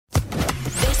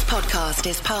podcast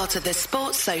is part of the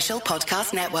Sports Social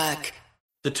Podcast Network.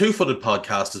 The Two-Footed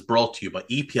Podcast is brought to you by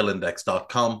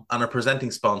EPLindex.com and our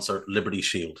presenting sponsor, Liberty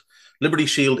Shield. Liberty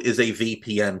Shield is a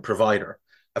VPN provider.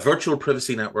 A virtual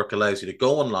privacy network allows you to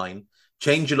go online,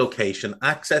 change your location,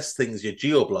 access things you're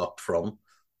geo-blocked from,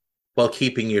 while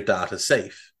keeping your data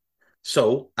safe.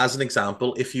 So, as an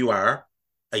example, if you are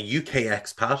a UK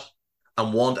expat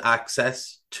and want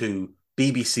access to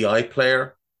BBC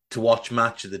iPlayer to watch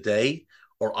Match of the Day,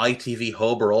 or ITV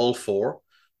Hub, or all four,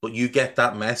 but you get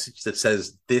that message that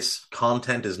says this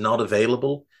content is not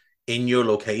available in your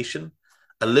location,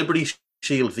 a Liberty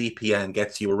Shield VPN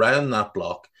gets you around that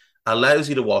block, allows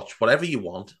you to watch whatever you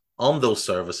want on those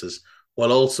services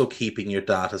while also keeping your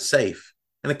data safe.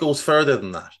 And it goes further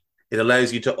than that. It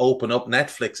allows you to open up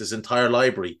Netflix's entire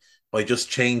library by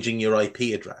just changing your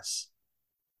IP address.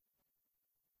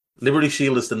 Liberty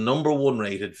Shield is the #1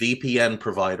 rated VPN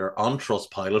provider on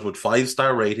Trustpilot with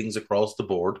 5-star ratings across the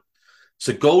board.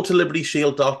 So go to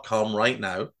libertyshield.com right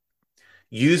now,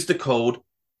 use the code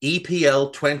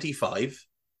EPL25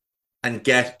 and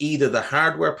get either the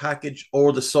hardware package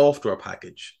or the software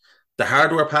package. The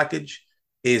hardware package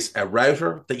is a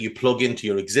router that you plug into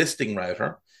your existing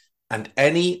router, and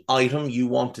any item you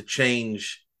want to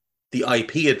change the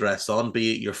IP address on,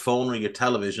 be it your phone or your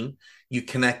television, you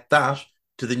connect that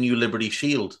to the new Liberty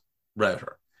Shield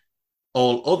router.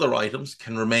 All other items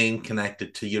can remain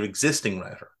connected to your existing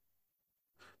router.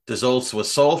 There's also a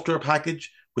software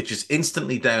package which is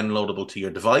instantly downloadable to your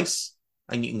device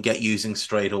and you can get using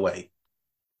straight away.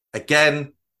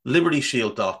 Again,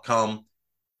 libertyshield.com,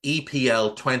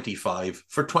 EPL25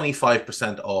 for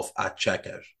 25% off at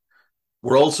checkout.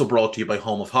 We're also brought to you by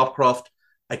Home of Hopcroft,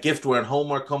 a giftware and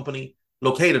homeware company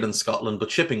located in Scotland but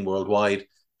shipping worldwide.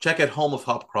 Check out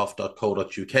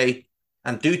homeofhopcroft.co.uk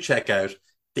and do check out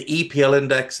the EPL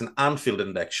Index and Anfield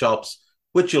Index shops,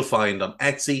 which you'll find on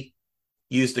Etsy.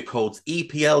 Use the codes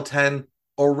EPL10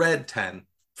 or RED10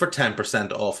 for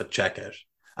 10% off at checkout.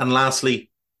 And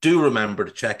lastly, do remember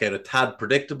to check out A Tad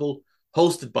Predictable,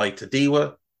 hosted by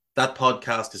Tadiwa. That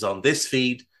podcast is on this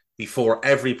feed before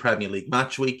every Premier League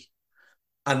match week.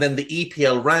 And then the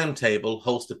EPL Roundtable,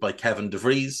 hosted by Kevin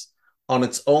DeVries, on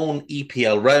its own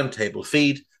EPL Roundtable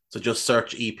feed. So just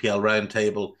search EPL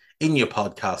Roundtable in your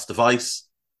podcast device.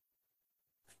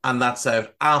 And that's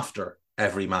out after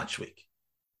every match week.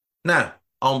 Now,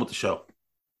 on with the show.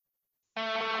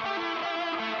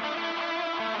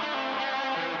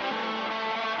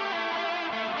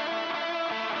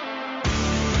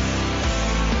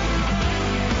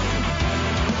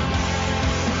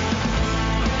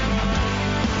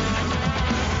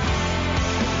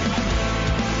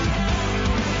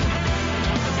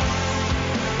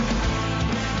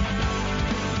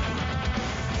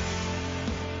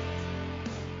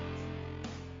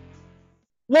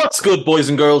 What's good, boys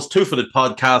and girls? Two-Footed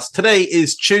Podcast. Today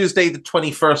is Tuesday, the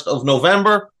 21st of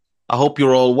November. I hope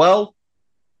you're all well.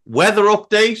 Weather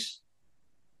update.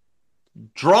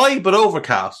 Dry but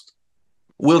overcast.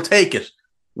 We'll take it.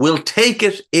 We'll take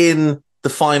it in the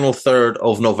final third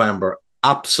of November.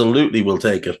 Absolutely we'll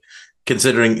take it,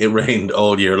 considering it rained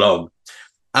all year long.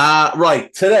 Right,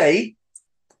 today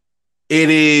it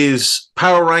is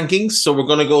power rankings, so we're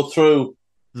going to go through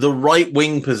the right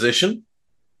wing position.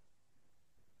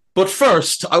 But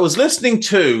first, I was listening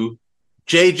to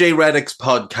JJ Redick's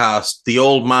podcast, The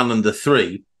Old Man and the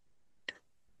Three,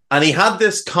 and he had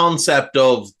this concept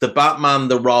of the Batman,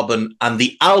 the Robin, and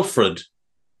the Alfred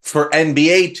for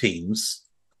NBA teams.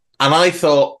 And I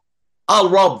thought, I'll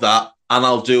rob that and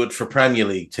I'll do it for Premier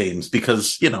League teams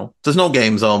because, you know, there's no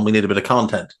games on. We need a bit of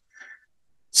content.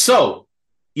 So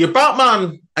your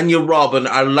Batman and your Robin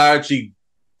are largely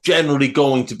generally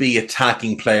going to be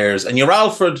attacking players, and your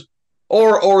Alfred,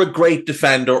 or a great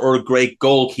defender or a great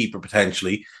goalkeeper,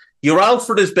 potentially. Your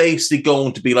Alfred is basically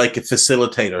going to be like a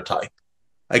facilitator type,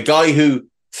 a guy who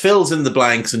fills in the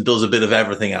blanks and does a bit of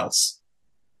everything else.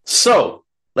 So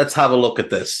let's have a look at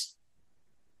this.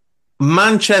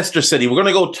 Manchester City, we're going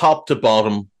to go top to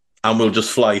bottom and we'll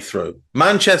just fly through.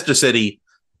 Manchester City,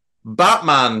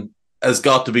 Batman has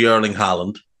got to be Erling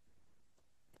Haaland.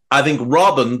 I think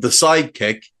Robin, the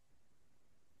sidekick,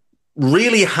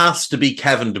 really has to be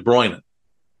Kevin De Bruyne.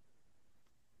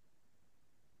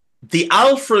 The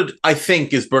Alfred, I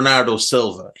think, is Bernardo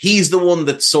Silva. He's the one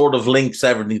that sort of links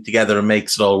everything together and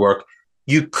makes it all work.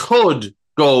 You could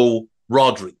go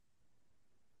Rodri.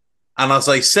 And as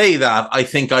I say that, I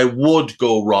think I would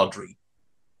go Rodri.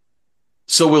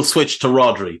 So we'll switch to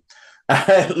Rodri.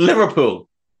 Liverpool.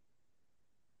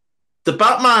 The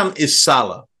Batman is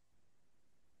Salah.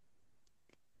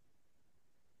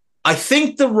 I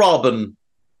think the Robin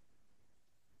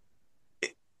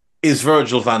is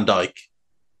Virgil van Dijk.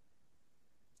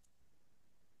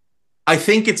 I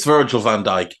think it's Virgil van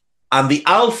Dijk. And the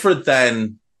Alfred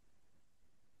then,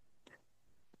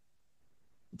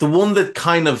 the one that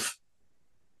kind of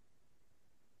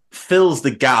fills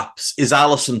the gaps is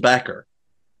Alisson Becker.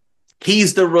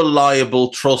 He's the reliable,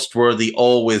 trustworthy,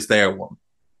 always there one.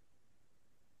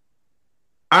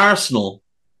 Arsenal,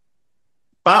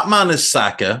 Batman is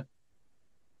Saka.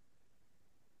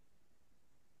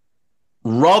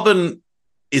 Robin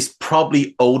is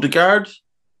probably Odegaard.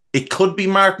 It could be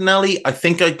Martinelli. I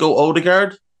think I'd go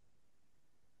Odegaard.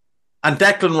 And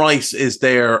Declan Rice is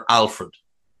their Alfred.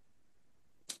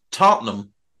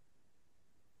 Tottenham.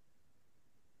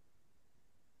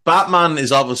 Batman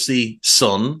is obviously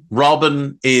Son.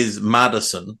 Robin is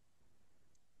Maddison.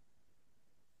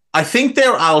 I think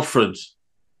their Alfred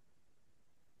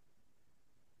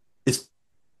is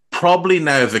probably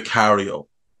now Vicario.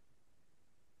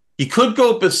 You could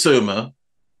go Bissouma.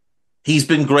 He's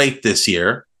been great this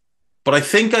year. But I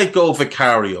think I'd go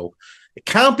Vicario. It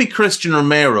can't be Christian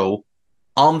Romero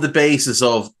on the basis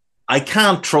of I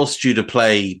can't trust you to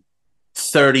play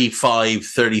 35,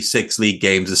 36 league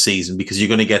games a season because you're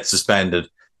going to get suspended.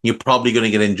 You're probably going to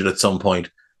get injured at some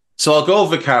point. So I'll go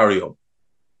Vicario.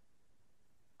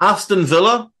 Aston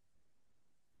Villa.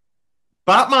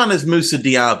 Batman is Moussa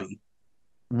Diaby.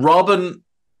 Robin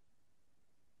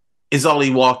is Ollie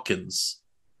Watkins.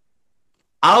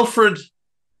 Alfred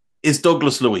is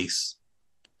Douglas Luiz.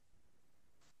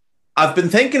 I've been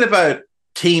thinking about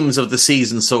teams of the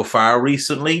season so far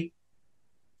recently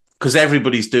because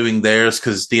everybody's doing theirs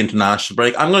because the international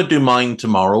break. I'm going to do mine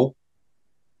tomorrow.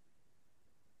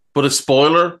 But a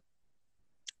spoiler,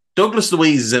 Douglas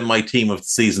Luiz is in my team of the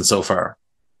season so far.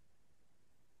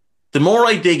 The more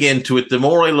I dig into it, the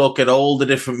more I look at all the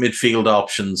different midfield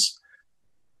options.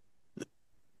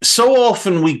 So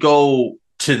often we go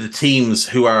to the teams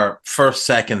who are first,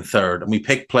 second, third, and we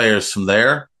pick players from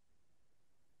there.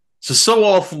 So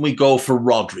often we go for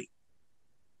Rodri.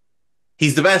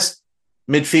 He's the best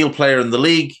midfield player in the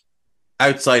league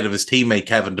outside of his teammate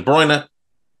Kevin De Bruyne.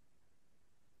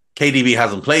 KDB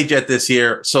hasn't played yet this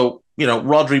year, so,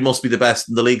 Rodri must be the best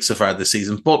in the league so far this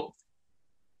season. But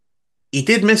he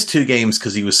did miss 2 games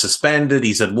because he was suspended.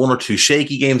 He's had 1 or 2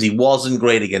 shaky games. He wasn't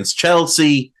great against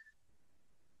Chelsea.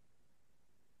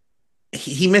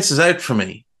 He misses out for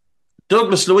me.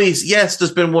 Douglas Luiz, yes,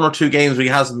 there's been 1 or 2 games where he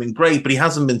hasn't been great, but he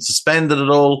hasn't been suspended at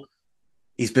all.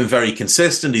 He's been very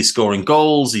consistent. He's scoring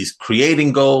goals. He's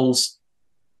creating goals.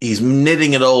 He's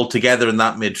knitting it all together in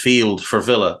that midfield for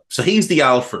Villa. So he's the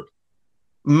Alfred.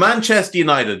 Manchester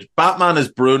United, Batman is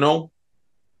Bruno.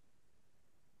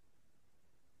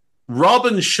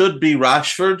 Robin should be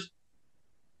Rashford.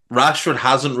 Rashford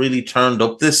hasn't really turned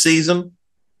up this season.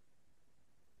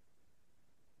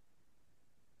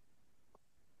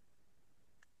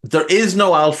 There is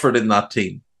no Alfred in that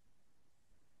team.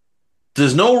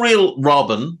 There's no real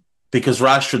Robin because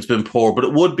Rashford's been poor, but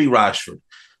it would be Rashford.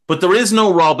 But there is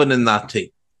no Robin in that team.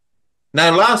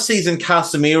 Now, last season,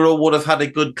 Casemiro would have had a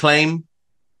good claim,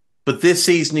 but this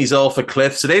season he's off a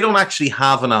cliff, so they don't actually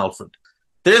have an Alfred.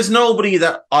 There's nobody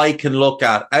that I can look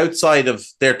at outside of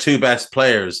their 2 best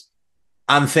players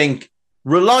and think,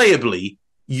 reliably,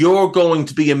 you're going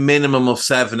to be a minimum of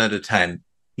 7 out of 10.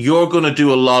 You're going to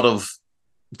do a lot of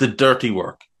the dirty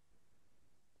work.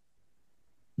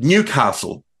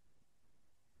 Newcastle,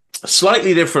 a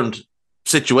slightly different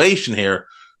situation here,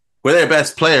 where their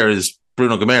best player is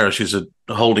Bruno Guimaraes, who's a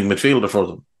holding midfielder for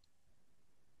them.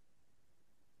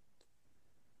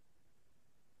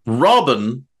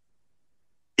 Robin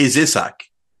is Isak.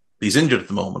 He's injured at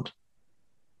the moment.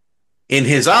 In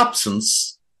his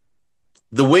absence,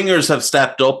 the wingers have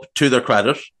stepped up to their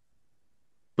credit,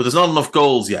 but there's not enough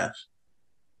goals yet.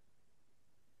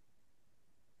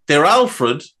 Their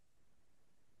Alfred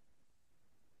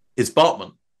is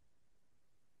Botman,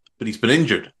 but he's been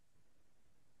injured.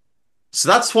 So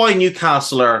that's why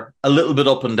Newcastle are a little bit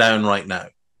up and down right now.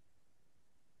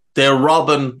 Their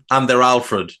Robin and their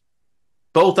Alfred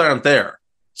both aren't there.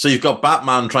 So you've got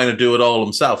Batman trying to do it all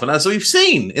himself. And as we've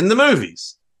seen in the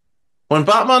movies, when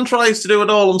Batman tries to do it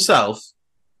all himself,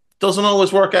 it doesn't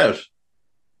always work out.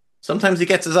 Sometimes he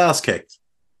gets his ass kicked.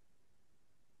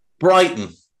 Brighton.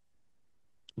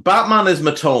 Batman is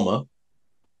Matoma.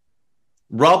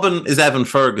 Robin is Evan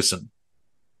Ferguson.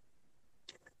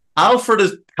 Alfred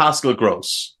is Pascal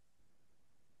Gross.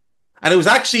 And it was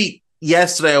actually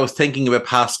yesterday I was thinking about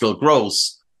Pascal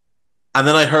Gross, and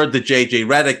then I heard the JJ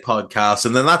Redick podcast,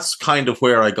 and then that's kind of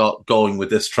where I got going with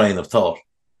this train of thought.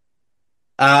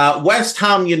 West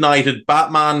Ham United,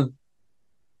 Batman,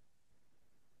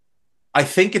 I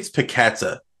think it's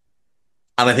Paqueta.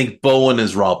 and I think Bowen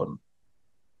is Robin.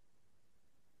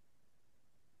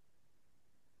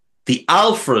 The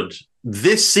Alfred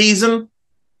this season,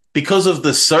 because of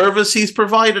the service he's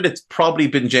provided, it's probably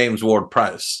been James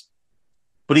Ward-Prowse.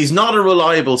 But he's not a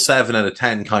reliable 7 out of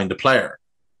 10 kind of player.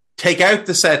 Take out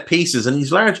the set pieces, and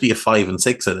he's largely a 5 and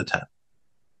 6 out of 10.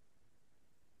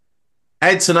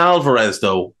 Edson Alvarez,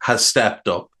 though, has stepped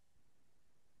up.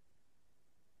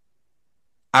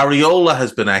 Areola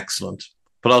has been excellent,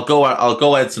 but I'll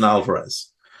go Edson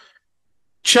Alvarez.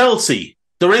 Chelsea,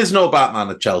 there is no Batman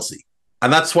at Chelsea,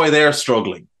 and that's why they're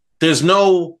struggling. There's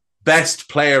no best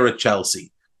player at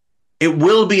Chelsea. It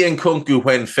will be Nkunku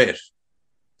when fit.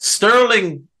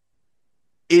 Sterling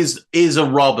is a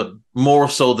Robin more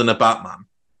so than a Batman.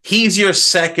 He's your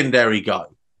secondary guy.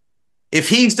 If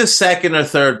he's the second or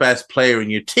third best player in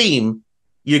your team,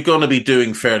 you're going to be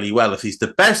doing fairly well. If he's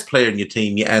the best player in your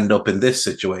team, you end up in this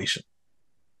situation.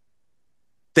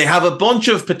 They have a bunch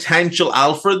of potential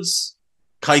Alfreds,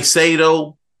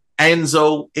 Caicedo,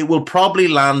 Enzo. It will probably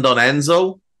land on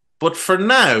Enzo, but for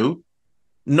now,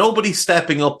 nobody's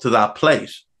stepping up to that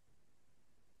plate.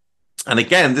 And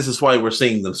again, this is why we're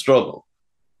seeing them struggle.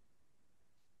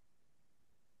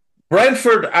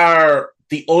 Brentford are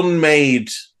the unmade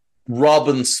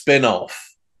Robin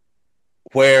spin-off,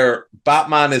 where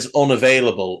Batman is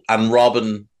unavailable and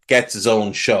Robin gets his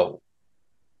own show.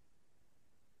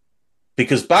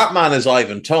 Because Batman is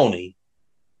Ivan Toney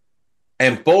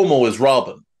and Bomo is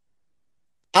Robin.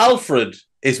 Alfred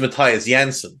is Matthias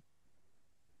Jensen.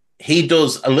 He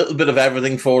does a little bit of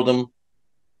everything for them,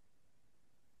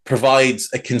 provides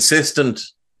a consistent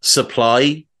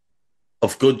supply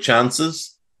of good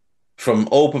chances from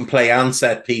open play and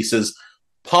set pieces,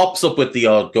 pops up with the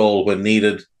odd goal when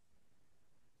needed.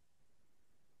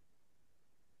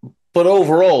 But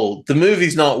overall, the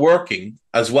movie's not working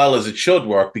as well as it should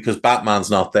work because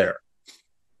Batman's not there.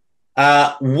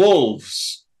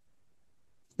 Wolves.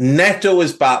 Neto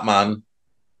is Batman.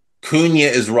 Cunha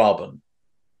is Robin.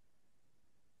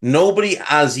 Nobody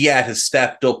as yet has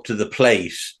stepped up to the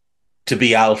plate to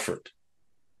be Alfred.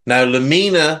 Now,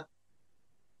 Lamina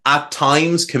at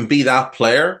times can be that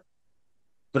player,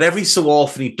 but every so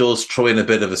often he does throw in a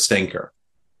bit of a stinker.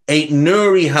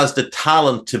 Nuri has the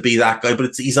talent to be that guy,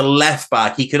 but he's a left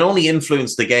back. He can only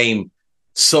influence the game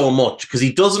so much because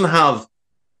he doesn't have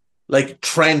like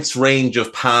Trent's range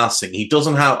of passing. He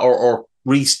doesn't have, or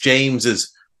Reece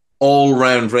James's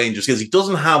all-round range of skills. He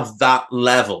doesn't have that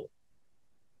level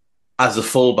as a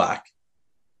fullback.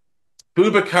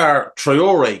 Boubacar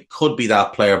Traore could be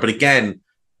that player, but again,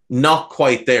 not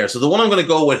quite there. So the one I'm going to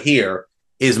go with here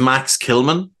is Max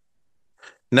Kilman.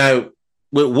 Now,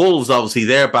 with Wolves, obviously,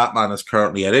 their Batman is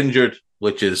currently out injured,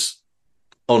 which is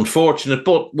unfortunate,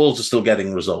 but Wolves are still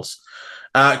getting results.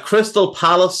 Crystal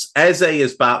Palace, Eze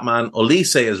is Batman,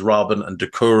 Olise is Robin, and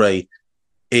Doucouré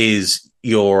is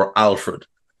your Alfred.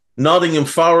 Nottingham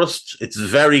Forest, it's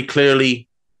very clearly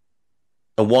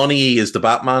Awoniyi is the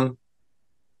Batman.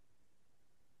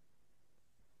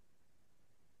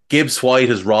 Gibbs White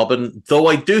is Robin, though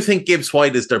I do think Gibbs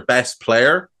White is their best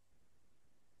player.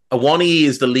 Awoniyi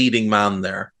is the leading man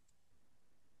there.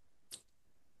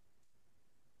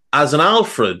 As an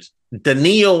Alfred,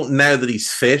 Danilo, now that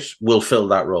he's fit, will fill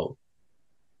that role.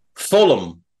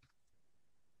 Fulham,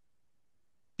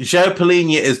 João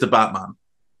Palhinha is the Batman.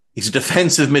 He's a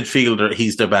defensive midfielder.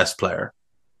 He's their best player.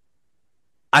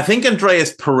 I think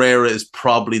Andreas Pereira is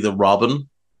probably the Robin.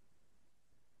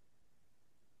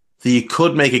 So you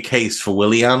could make a case for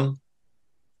Willian.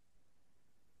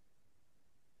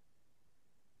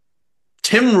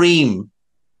 Tim Ream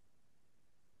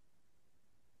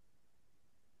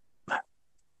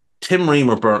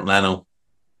or Bernd Leno?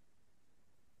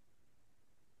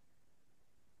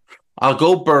 I'll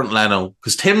go Bernd Leno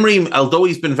because Tim Ream, although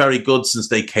he's been very good since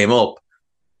they came up,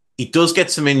 he does get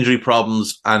some injury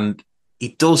problems and he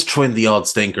does throw in the odd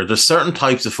stinker. There's certain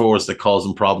types of forwards that cause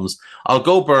him problems. I'll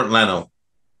go Bernd Leno.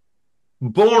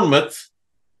 Bournemouth.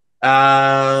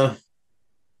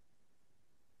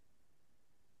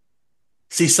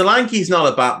 See, Solanke's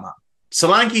not a Batman.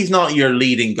 Solanke's not your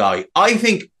leading guy. I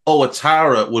think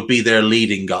Ouattara would be their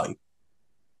leading guy.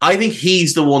 I think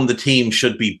he's the one the team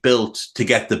should be built to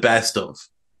get the best of.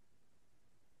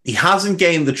 He hasn't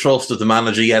gained the trust of the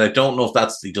manager yet. I don't know if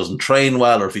that's he doesn't train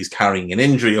well or if he's carrying an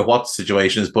injury or what the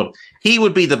situation is, but he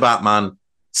would be the Batman.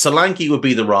 Solanke would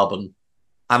be the Robin.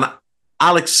 And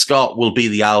Alex Scott will be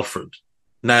the Alfred.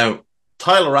 Now,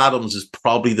 Tyler Adams is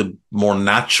probably the more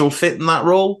natural fit in that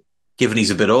role, given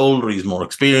he's a bit older, he's more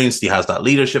experienced, he has that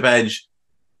leadership edge,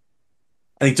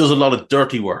 and he does a lot of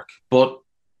dirty work. But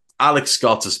Alex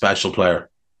Scott's a special player.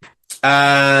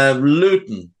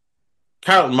 Luton.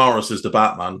 Carlton Morris is the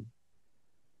Batman.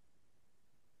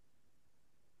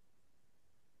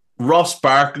 Ross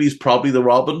Barkley's probably the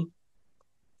Robin.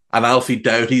 And Alfie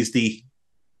Doughty's the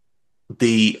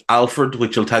Alfred,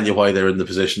 which will tell you why they're in the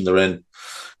position they're in.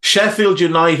 Sheffield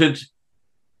United,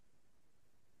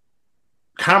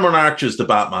 Cameron Archer's the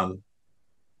Batman.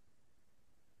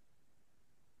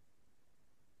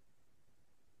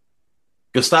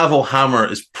 Gustavo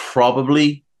Hammer is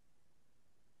probably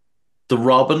the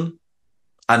Robin,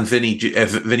 and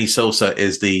Vinny Sosa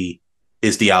is the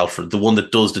Alfred, the one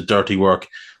that does the dirty work,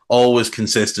 always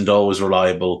consistent, always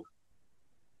reliable,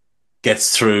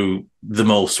 gets through the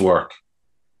most work.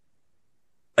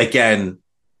 Again,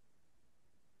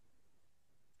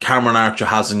 Cameron Archer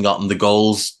hasn't gotten the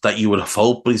goals that you would have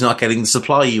hoped, but he's not getting the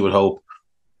supply you would hope.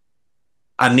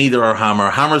 And neither are Hammer.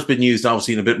 Hammer's been used,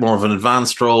 obviously, in a bit more of an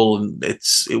advanced role, and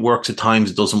it works at times,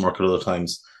 it doesn't work at other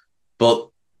times. But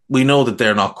we know that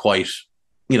they're not quite,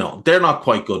 they're not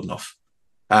quite good enough.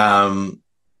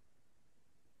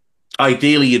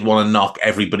 Ideally, you'd want to knock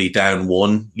everybody down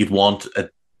one. You'd want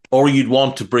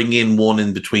to bring in one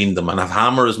in between them and have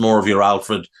Hammer as more of your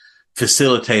Alfred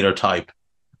facilitator type,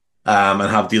 and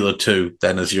have the other two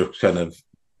then as your kind of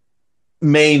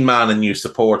main man and your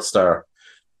support star.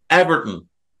 Everton,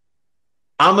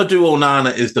 Amadou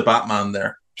Onana is the Batman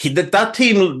there. That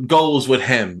team goes with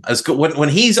him. When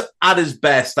he's at his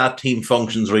best, that team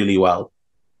functions really well.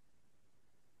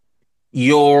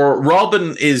 Your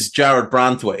Robin is Jared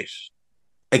Branthwaite.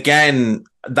 Again,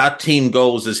 that team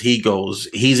goes as he goes.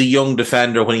 He's a young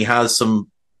defender. When he has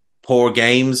some poor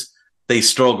games, they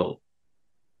struggle.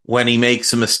 When he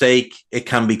makes a mistake, it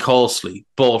can be costly,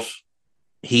 but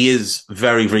he is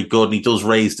very, very good and he does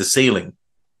raise the ceiling.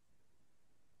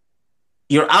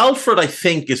 Your Alfred, I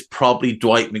think, is probably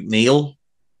Dwight McNeil.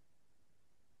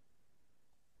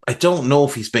 I don't know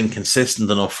if he's been consistent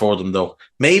enough for them, though.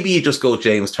 Maybe you just go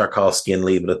James Tarkowski and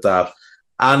leave it at that.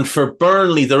 And for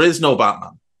Burnley, there is no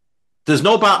Batman. There's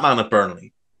no Batman at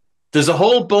Burnley. There's a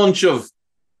whole bunch of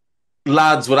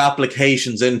lads with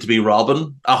applications in to be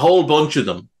Robin. A whole bunch of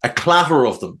them. A clatter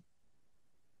of them.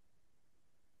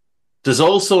 There's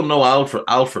also no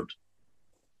Alfred.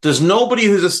 There's nobody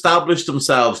who's established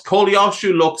themselves.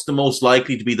 Kolyoshu looks the most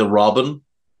likely to be the Robin.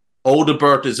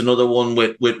 Odebert is another one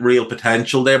with real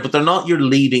potential there, but they're not your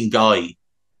leading guy.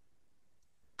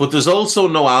 But there's also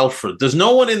no Alfred. There's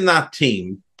no one in that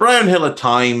team. Brownhill at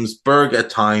times, Berg at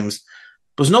times.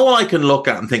 There's no one I can look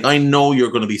at and think, I know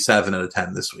you're going to be 7 out of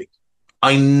 10 this week.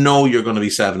 I know you're going to be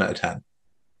 7 out of 10.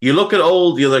 You look at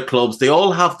all the other clubs, they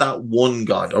all have that one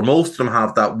guy, or most of them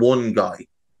have that one guy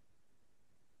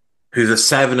who's a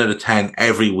 7 out of 10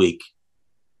 every week,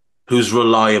 who's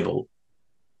reliable.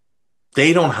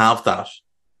 They don't have that.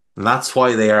 And that's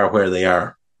why they are where they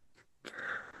are.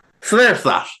 So there's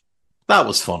that. That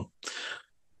was fun.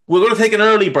 We're going to take an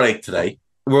early break today.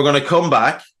 We're going to come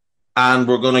back and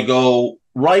we're going to go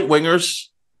right wingers,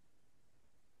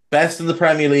 best in the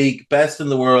Premier League, best in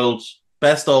the world,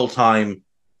 best all time,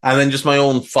 and then just my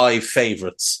own 5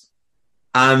 favourites.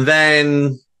 And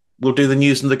then we'll do the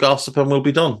news and the gossip and we'll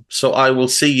be done. So I will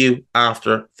see you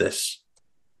after this.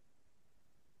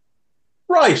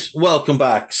 Right, welcome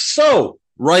back. So,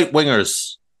 right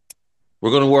wingers.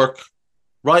 We're going to work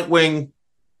right wing,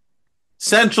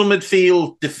 central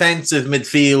midfield, defensive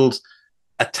midfield,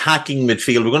 attacking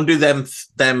midfield. We're going to do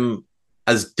them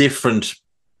as different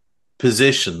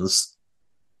positions.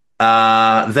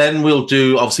 Then we'll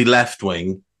do, obviously, left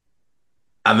wing.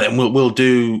 And then we'll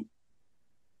do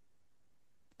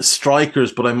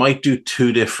strikers, but I might do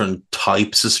 2 different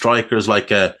types of strikers,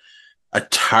 like a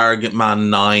target man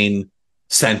 9,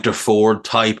 centre forward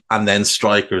type, and then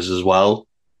strikers as well,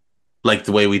 like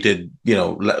the way we did,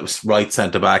 right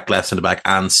centre back, left centre back,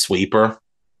 and sweeper.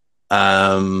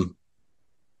 So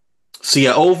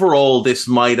yeah, overall, this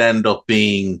might end up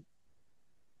being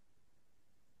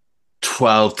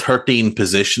 12, 13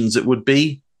 positions. It would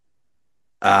be,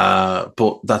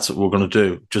 but that's what we're going to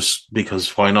do, just because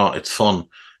why not? It's fun.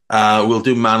 We'll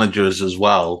do managers as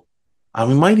well, and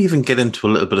we might even get into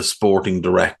a little bit of sporting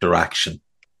director action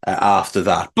after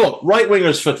that. But right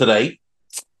wingers for today.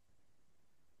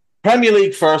 Premier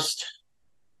League first.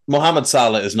 Mohamed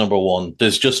Salah is number 1.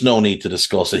 There's just no need to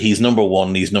discuss it. He's number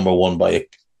 1. He's number 1 by a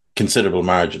considerable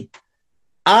margin.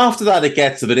 After that, it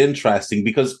gets a bit interesting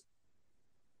because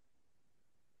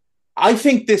I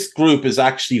think this group is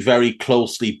actually very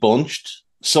closely bunched.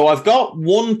 So I've got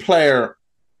one player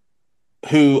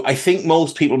who I think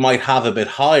most people might have a bit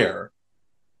higher,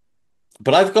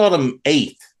 but I've got him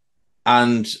 8th.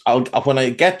 And when I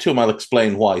get to him, I'll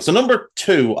explain why. So number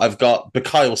 2, I've got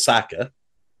Bukayo Saka.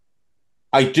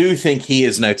 I do think he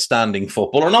is an outstanding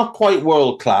footballer. Not quite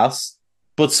world class,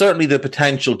 but certainly the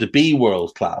potential to be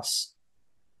world class.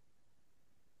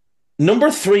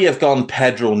 Number 3, I've gone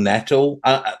Pedro Neto.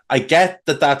 I get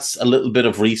that that's a little bit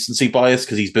of recency bias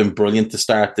because he's been brilliant to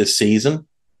start this season.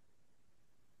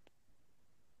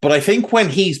 But I think when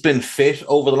he's been fit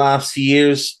over the last few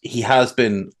years, he has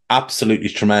been absolutely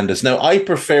tremendous. Now, I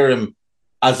prefer him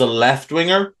as a left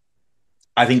winger.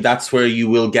 I think that's where you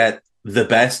will get the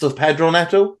best of Pedro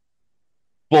Neto.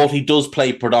 But he does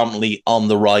play predominantly on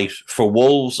the right for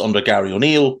Wolves under Gary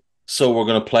O'Neill. So we're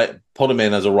going to put him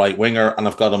in as a right winger, and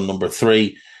I've got him number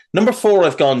 3. Number 4,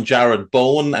 I've gone Jared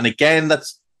Bowen. And again,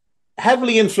 that's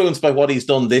heavily influenced by what he's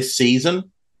done this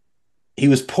season. He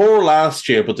was poor last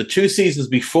year, but the 2 seasons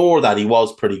before that, he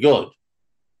was pretty good.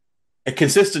 A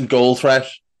consistent goal threat.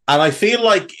 And I feel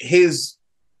like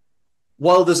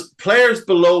while there's players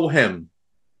below him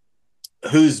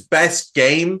whose best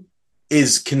game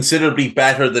is considerably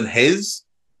better than his,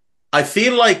 I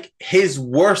feel like his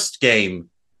worst game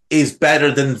is better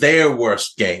than their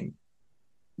worst game.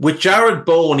 With Jared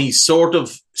Bowen, he's sort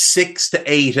of 6 to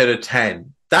 8 out of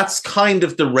 10. That's kind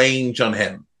of the range on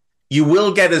him. You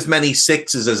will get as many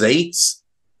 6s as 8s,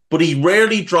 but he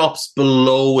rarely drops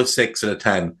below a 6 out of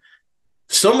 10.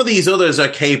 Some of these others are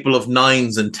capable of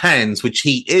 9s and 10s, which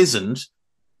he isn't.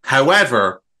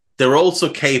 However, they're also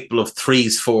capable of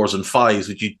 3s, 4s, and 5s,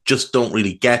 which you just don't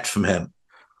really get from him.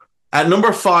 At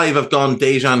number 5, I've gone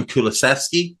Dejan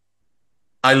Kulusevski.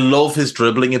 I love his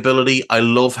dribbling ability. I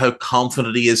love how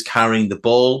confident he is carrying the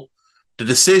ball. The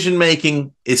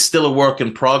decision-making is still a work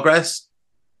in progress,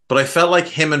 but I felt like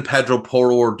him and Pedro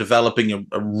Porro were developing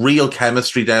a real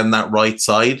chemistry down that right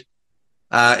side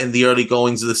in the early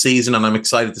goings of the season, and I'm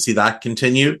excited to see that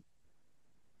continue.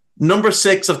 Number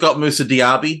 6, I've got Moussa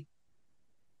Diaby.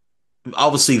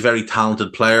 Obviously, very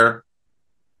talented player.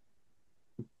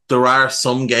 There are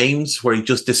some games where he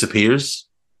just disappears.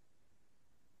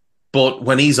 But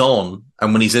when he's on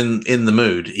and when he's in the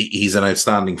mood, he's an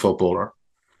outstanding footballer.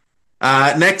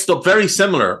 Next up, very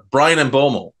similar, Brian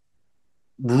Mbeumo.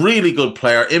 Really good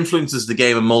player, influences the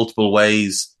game in multiple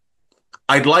ways.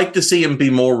 I'd like to see him be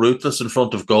more ruthless in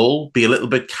front of goal, be a little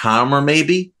bit calmer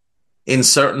maybe in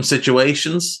certain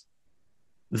situations.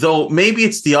 Though maybe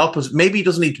it's the opposite. Maybe he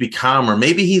doesn't need to be calmer.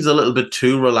 Maybe he's a little bit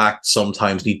too relaxed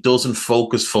sometimes and he doesn't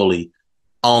focus fully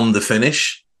on the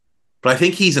finish. But I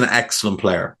think he's an excellent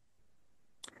player.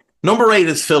 Number 8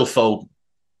 is Phil Foden.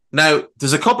 Now,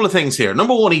 there's a couple of things here.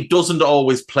 Number 1, he doesn't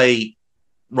always play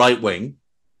right wing.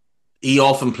 He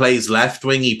often plays left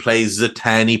wing. He plays as a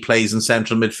 10. He plays in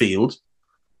central midfield.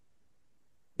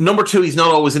 Number 2, he's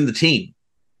not always in the team.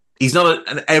 He's not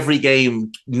an every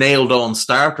game nailed on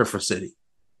starter for City.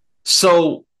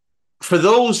 So for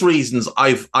those reasons,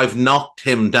 I've knocked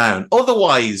him down.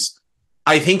 Otherwise,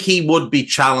 I think he would be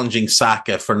challenging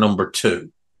Saka for number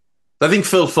 2. I think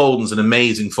Phil Foden's an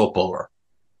amazing footballer.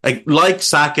 Like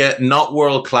Saka, not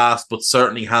world class, but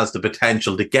certainly has the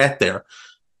potential to get there.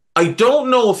 I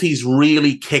don't know if he's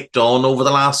really kicked on over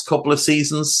the last couple of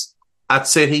seasons at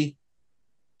City.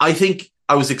 I think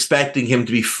I was expecting him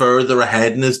to be further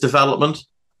ahead in his development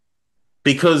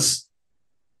because,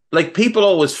 like, people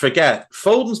always forget,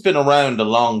 Foden's been around a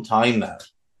long time now.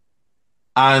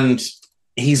 And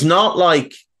he's not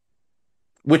like,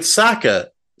 with Saka's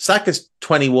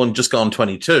 21, just gone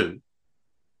 22.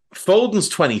 Foden's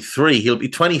 23. He'll be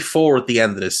 24 at the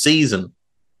end of this season.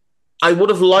 I would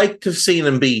have liked to have seen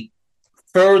him be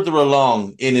further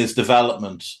along in his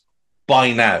development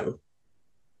by now.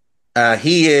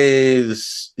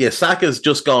 Saka's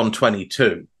just gone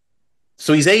 22.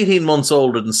 So he's 18 months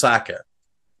older than Saka.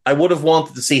 I would have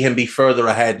wanted to see him be further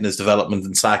ahead in his development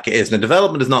than Saka is. Now,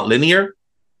 development is not linear,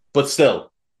 but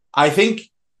still, I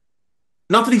think,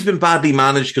 not that he's been badly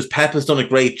managed because Pep has done a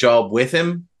great job with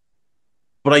him,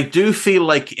 but I do feel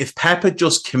like if Pep had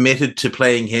just committed to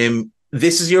playing him,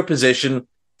 this is your position,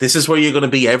 this is where you're going to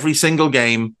be every single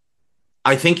game,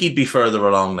 I think he'd be further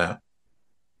along now.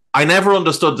 I never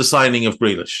understood the signing of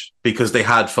Grealish because they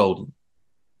had Foden.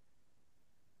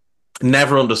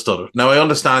 Never understood it. Now, I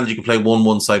understand you can play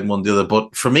one side and one the other,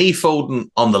 but for me, Foden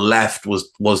on the left was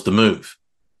the move.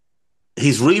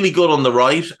 He's really good on the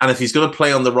right, and if he's going to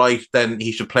play on the right, then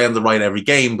he should play on the right every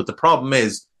game. But the problem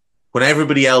is, when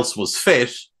everybody else was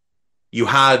fit, you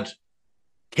had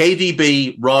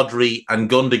KDB, Rodri, and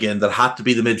Gundogan that had to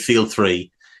be the midfield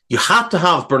 3. You had to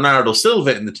have Bernardo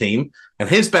Silva in the team, and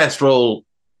his best role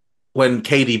when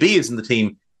KDB is in the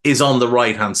team is on the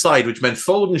right-hand side, which meant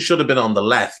Foden should have been on the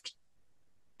left.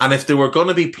 And if they were going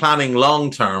to be planning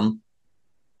long-term,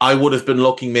 I would have been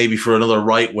looking maybe for another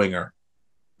right winger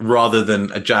rather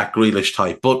than a Jack Grealish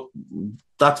type. But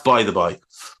that's by the by.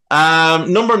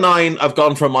 Number 9, I've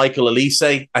gone for Michael Elise.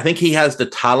 I think he has the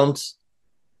talent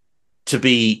to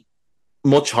be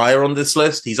much higher on this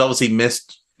list. He's obviously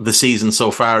missed the season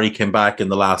so far. He came back in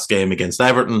the last game against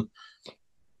Everton.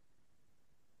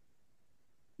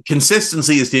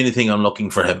 Consistency is the only thing I'm looking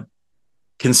for him.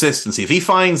 Consistency. If he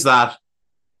finds that,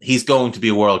 he's going to be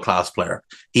a world-class player.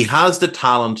 He has the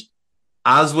talent,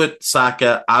 as with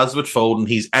Saka, as with Foden.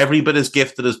 He's every bit as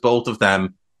gifted as both of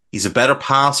them. He's a better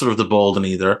passer of the ball than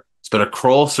either. He's a better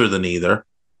crosser than either.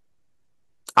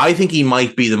 I think he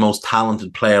might be the most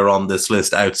talented player on this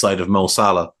list outside of Mo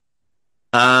Salah.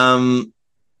 Definitely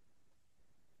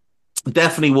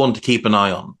one to keep an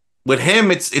eye on. With him,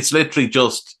 it's literally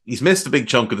just, he's missed a big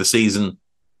chunk of the season,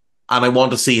 and I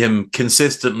want to see him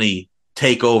consistently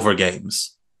take over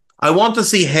games. I want to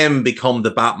see him become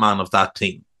the Batman of that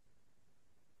team.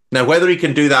 Now, whether he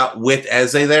can do that with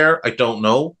Eze there, I don't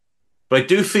know. But I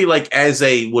do feel like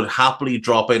Eze would happily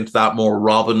drop into that more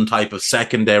Robin type of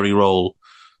secondary role.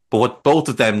 But what both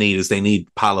of them need is they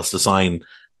need Palace to sign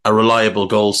a reliable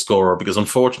goal scorer, because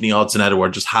unfortunately Odsonne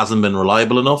Edouard just hasn't been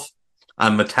reliable enough,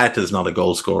 and Mateta is not a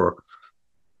goal scorer.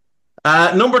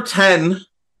 Number 10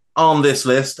 on this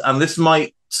list, and this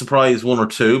might surprise one or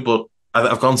two, but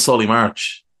I've gone Solly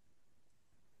March.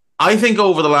 I think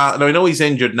over the last... Now, I know he's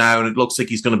injured now, and it looks like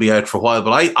he's going to be out for a while,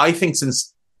 but I think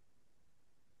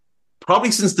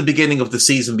probably since the beginning of the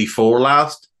season before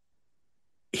last,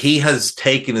 he has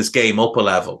taken his game up a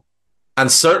level.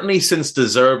 And certainly since De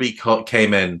Zerbi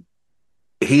came in,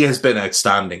 he has been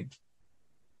outstanding.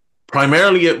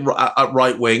 Primarily at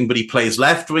right wing, but he plays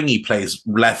left wing, he plays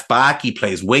left back, he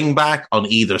plays wing back on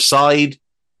either side.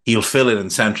 He'll fill in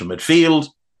central midfield.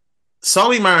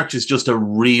 Solly March is just a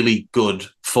really good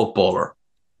footballer,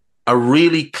 a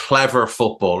really clever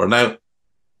footballer. Now,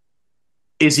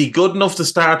 is he good enough to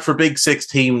start for Big Six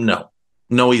team? No.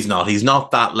 No, he's not. He's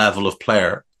not that level of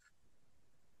player.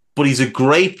 But he's a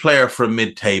great player for a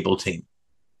mid-table team.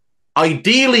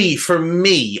 Ideally, for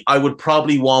me, I would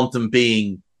probably want him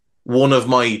being one of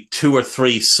my 2 or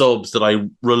 3 subs that I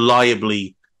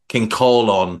reliably can call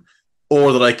on,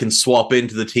 or that I can swap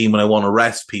into the team when I want to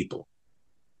rest people.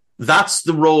 That's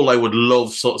the role I would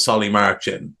love Solly March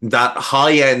in, that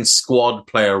high-end squad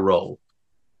player role.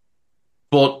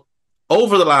 But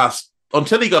over the last,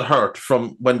 until he got hurt,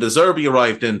 from when De Zerbi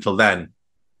arrived in till then,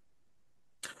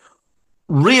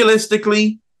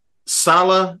 realistically,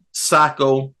 Salah,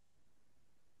 Saka,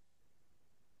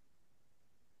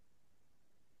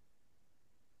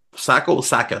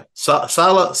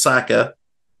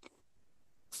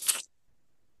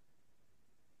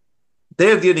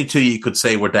 they're the only 2 you could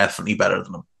say were definitely better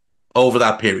than him over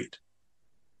that period.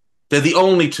 They're the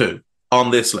only 2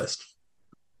 on this list.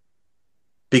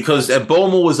 Because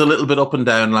Mbeumo was a little bit up and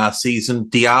down last season.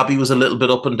 Diaby was a little bit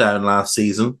up and down last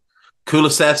season.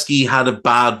 Kulusevski had a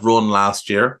bad run last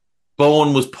year.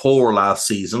 Bowen was poor last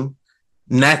season.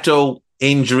 Neto,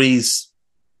 injuries,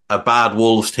 a bad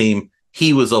Wolves team.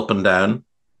 He was up and down.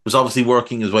 Was obviously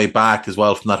working his way back as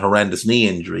well from that horrendous knee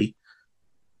injury.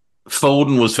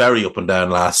 Foden was very up and down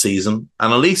last season.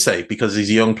 And Elise, because he's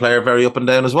a young player, very up and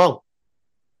down as well.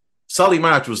 Solly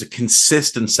March was a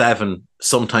consistent 7,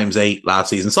 sometimes 8 last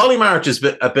season. Solly March is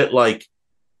a bit like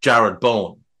Jared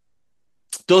Bowen.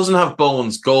 Doesn't have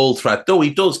Bowen's goal threat, though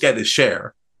he does get his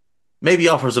share. Maybe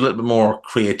offers a little bit more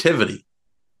creativity.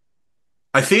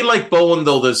 I feel like Bowen,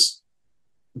 though, there's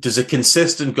a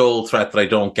consistent goal threat that I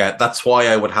don't get. That's why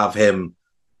I would have him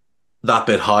that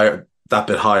bit higher,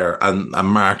 and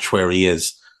March where he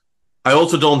is. I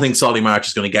also don't think Solly March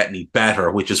is going to get any better,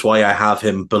 which is why I have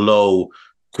him below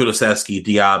Kulusevski,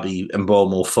 Diaby,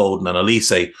 Mbeumo, Foden and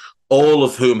Elise, all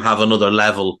of whom have another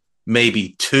level,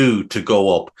 maybe 2 to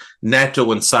go up. Neto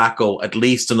and Saka, at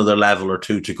least another level or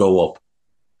 2 to go up.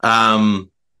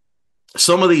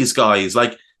 Some of these guys,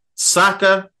 like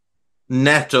Saka,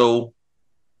 Neto,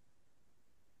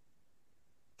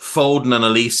 Foden and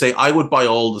Elise, I would buy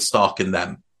all the stock in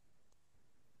them.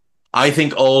 I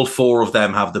think all 4 of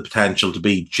them have the potential to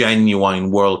be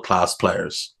genuine world-class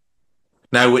players.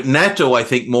 Now, with Neto, I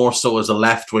think more so as a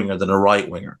left winger than a right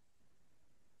winger.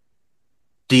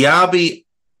 Diaby,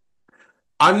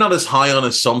 I'm not as high on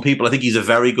as some people. I think he's a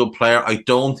very good player. I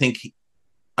don't think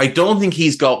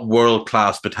he's got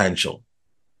world-class potential.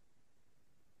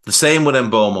 The same with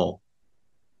Mbeumo.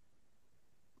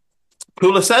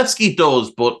 Kulusevski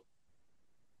does, but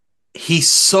he's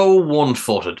so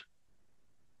one-footed.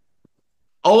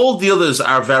 All the others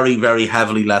are very, very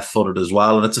heavily left-footed as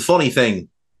well, and it's a funny thing.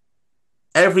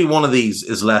 Every one of these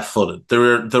is left-footed.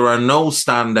 There are no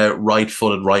standout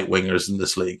right-footed right wingers in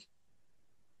this league.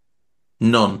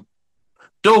 None.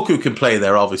 Doku can play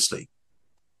there, obviously,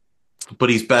 but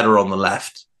he's better on the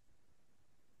left.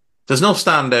 There's no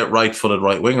standout right-footed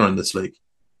right winger in this league.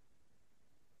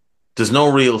 There's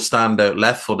no real standout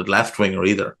left-footed left winger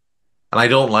either. And I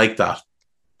don't like that.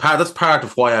 That's part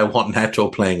of why I want Neto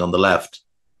playing on the left.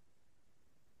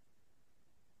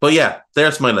 But yeah,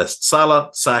 there's my list. Salah,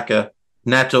 Saka,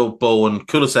 Neto, Bowen,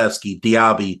 Kulusevski,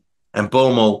 Diaby, and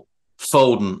Mbomo,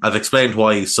 Foden. I've explained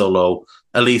why he's so low.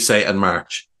 Elise and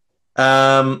March.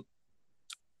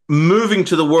 Moving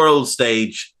to the world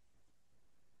stage,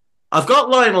 I've got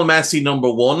Lionel Messi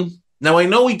number 1. Now, I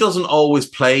know he doesn't always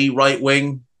play right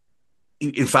wing.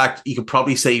 In fact, you could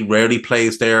probably say he rarely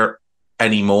plays there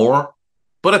anymore.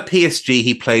 But at PSG,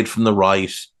 he played from the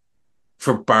right.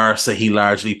 For Barca, he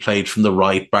largely played from the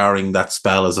right, barring that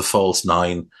spell as a false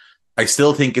 9. I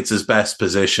still think it's his best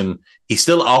position. He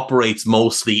still operates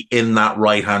mostly in that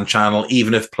right-hand channel,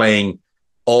 even if playing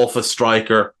off a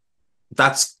striker.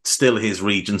 That's still his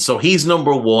region. So he's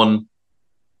number 1.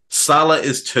 Salah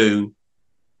is 2.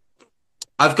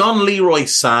 I've gone Leroy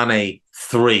Sané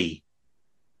 3.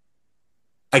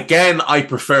 Again, I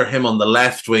prefer him on the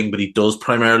left wing, but he does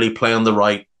primarily play on the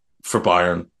right for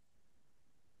Bayern.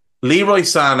 Leroy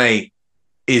Sané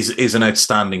is an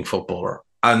outstanding footballer,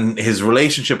 and his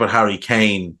relationship with Harry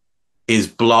Kane is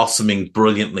blossoming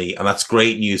brilliantly, and that's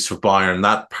great news for Bayern.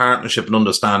 That partnership and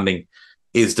understanding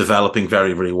is developing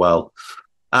very, very well.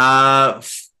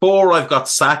 4, I've got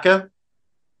Saka.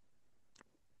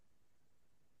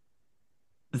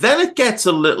 Then it gets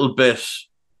a little bit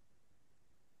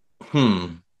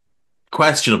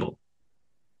questionable.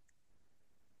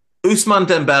 Ousmane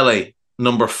Dembele,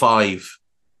 number 5.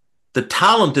 The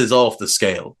talent is off the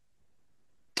scale.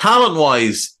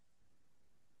 Talent-wise,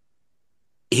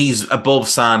 he's above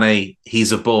Sané,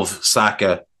 he's above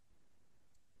Saka.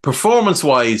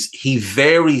 Performance-wise, he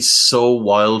varies so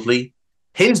wildly.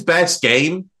 His best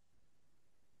game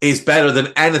is better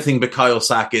than anything Bukayo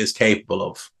Saka is capable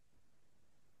of.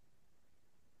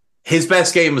 His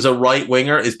best game as a right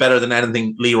winger is better than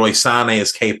anything Leroy Sané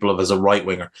is capable of as a right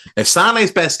winger. If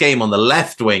Sané's best game on the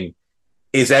left wing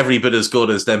is every bit as good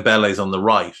as Dembele's on the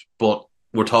right, but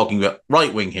we're talking about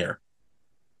right wing here.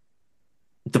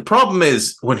 The problem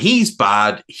is, when he's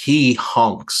bad, he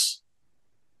honks.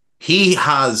 He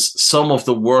has some of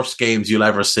the worst games you'll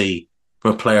ever see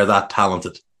from a player that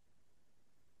talented.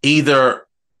 Either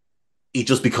he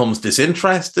just becomes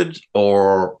disinterested,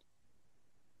 or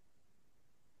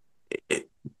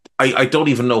I don't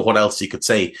even know what else you could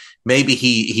say. Maybe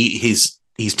he's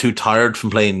too tired from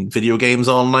playing video games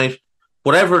all night.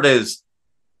 Whatever it is,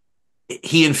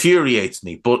 he infuriates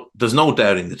me, but there's no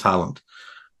doubting the talent.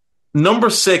 Number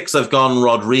 6, I've gone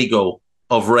Rodrigo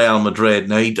of Real Madrid.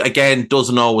 Now, he, again,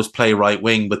 doesn't always play right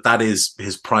wing, but that is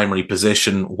his primary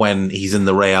position when he's in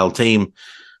the Real team.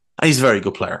 And he's a very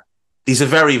good player. He's a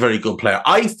very, very good player.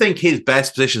 I think his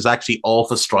best position is actually off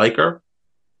a striker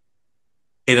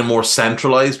in a more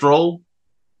centralised role,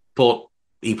 but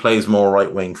he plays more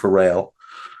right wing for Real.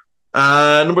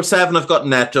 Number 7, I've got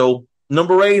Neto.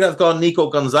 Number 8, I've got Nico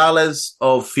Gonzalez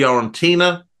of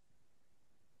Fiorentina.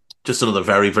 Just another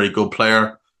very, very good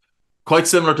player. Quite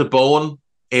similar to Bowen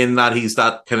in that he's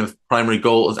that kind of primary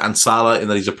goal, and Salah in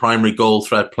that he's a primary goal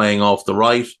threat playing off the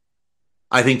right.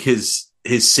 I think his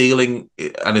ceiling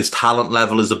and his talent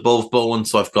level is above Bowen,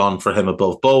 so I've gone for him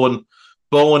above Bowen.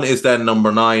 Bowen is then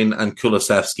number 9 and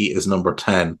Kulusevski is number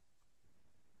 10.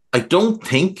 I don't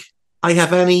think I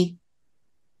have any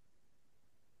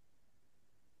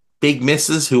big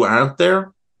misses who aren't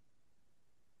there.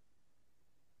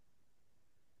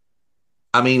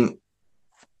 I mean,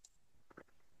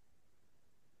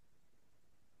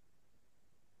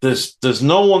 there's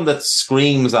no one that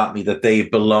screams at me that they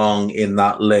belong in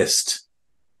that list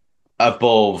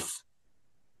above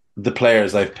the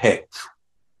players I've picked.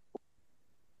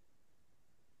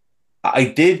 I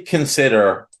did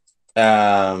consider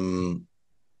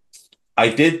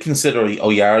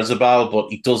Oyarzabal, but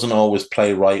he doesn't always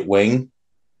play right wing.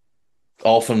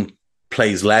 Often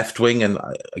plays left wing, and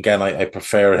again, I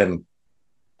prefer him.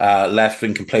 Left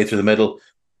wing, can play through the middle.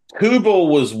 Kubo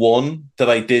was one that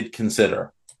I did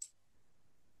consider,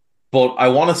 but I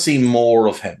want to see more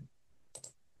of him.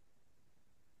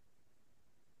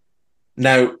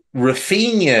 Now,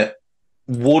 Rafinha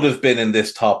would have been in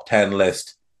this top 10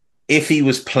 list if he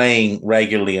was playing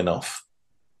regularly enough.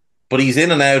 But he's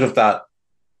in and out of that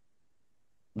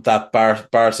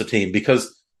Barca team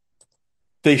because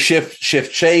they shift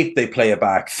shape, they play a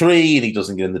back 3, and he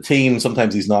doesn't get in the team.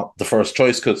 Sometimes he's not the first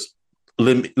choice because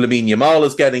Lamine Yamal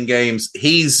is getting games.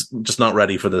 He's just not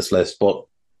ready for this list, but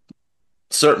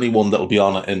certainly one that will be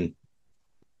on it in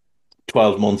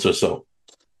 12 months or so.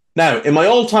 Now, in my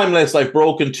all-time list, I've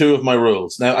broken two of my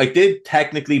rules. Now, I did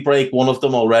technically break one of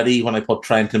them already when I put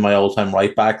Trent in my all-time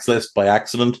right-backs list by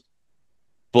accident,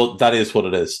 but that is what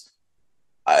it is.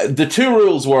 The two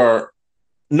rules were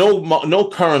no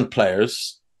current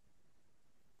players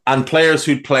and players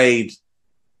who'd played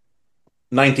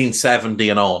 1970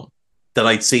 and on that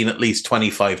I'd seen at least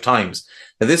 25 times.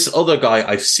 Now, this other guy,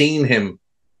 I've seen him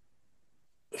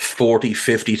 40,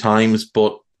 50 times,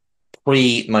 but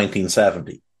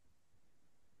pre-1970.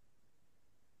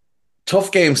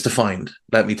 Tough games to find,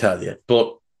 let me tell you.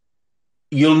 But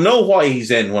you'll know why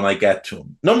he's in when I get to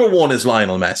him. Number one is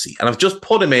Lionel Messi. And I've just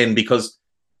put him in because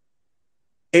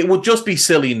it would just be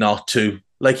silly not to.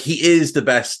 Like, he is the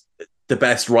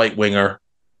best right winger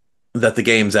that the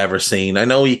game's ever seen. I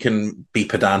know you can be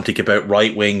pedantic about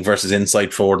right wing versus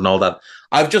inside forward and all that.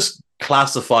 I've just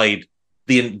classified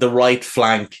the right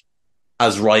flank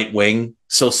as right wing.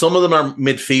 So some of them are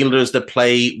midfielders that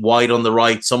play wide on the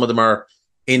right. Some of them are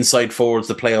inside forwards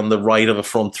that play on the right of a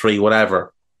front three,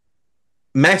 whatever.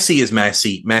 Messi is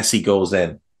Messi. Messi goes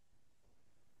in.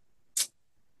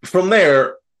 From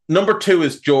there, number two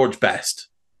is George Best,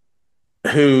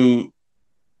 who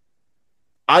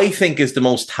I think is the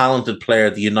most talented player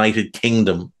the United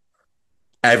Kingdom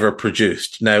ever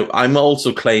produced. Now, I'm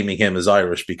also claiming him as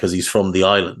Irish because he's from the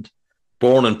island.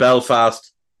 Born in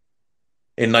Belfast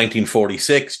in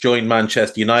 1946, joined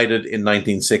Manchester United in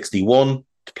 1961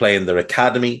 to play in their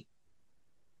academy.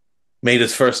 Made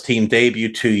his first team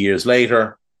debut 2 years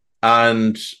later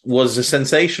and was a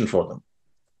sensation for them.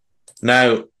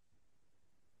 Now,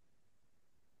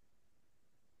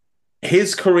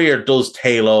 his career does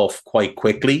tail off quite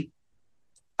quickly.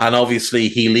 And obviously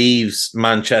he leaves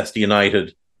Manchester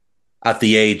United at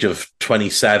the age of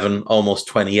 27, almost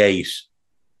 28,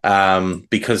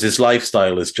 because his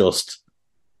lifestyle is just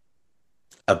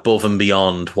above and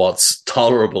beyond what's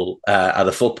tolerable at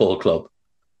a football club.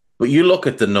 But you look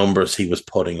at the numbers he was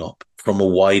putting up from a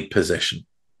wide position.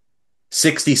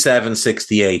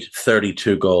 67-68,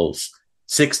 32 goals.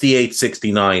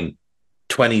 68-69,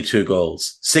 22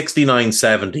 goals.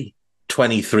 69-70,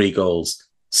 23 goals.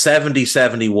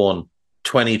 70-71,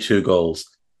 22 goals.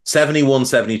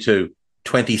 71-72,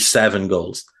 27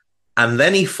 goals. And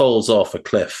then he falls off a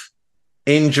cliff.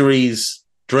 Injuries,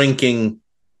 drinking,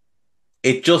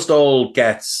 it just all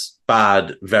gets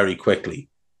bad very quickly.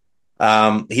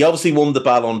 He obviously won the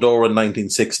Ballon d'Or in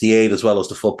 1968 as well as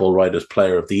the Football Writers'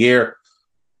 Player of the Year.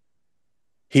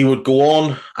 He would go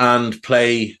on and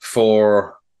play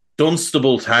for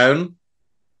Dunstable Town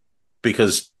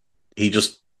because he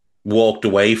just walked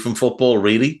away from football,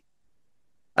 really.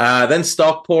 Then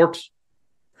Stockport.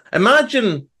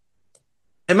 Imagine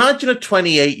a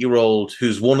 28-year-old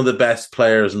who's one of the best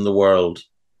players in the world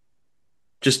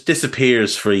just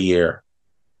disappears for a year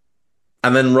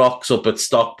and then rocks up at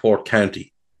Stockport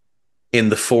County in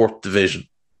the 4th division.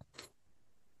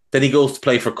 Then he goes to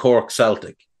play for Cork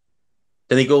Celtic.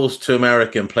 Then he goes to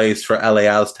America and plays for LA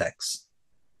Aztecs.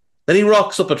 Then he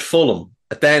rocks up at Fulham,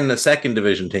 then a 2nd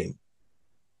division team.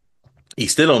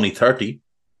 He's still only 30.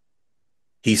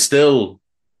 He's still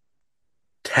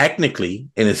technically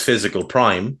in his physical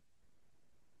prime.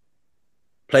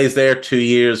 Plays there 2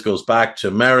 years, goes back to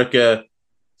America,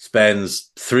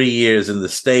 spends 3 years in the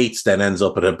States, then ends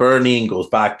up at Hibernian, goes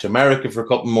back to America for a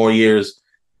couple more years.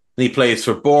 Then he plays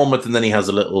for Bournemouth, and then he has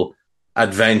a little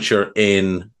adventure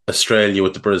in Australia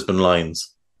with the Brisbane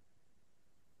Lions.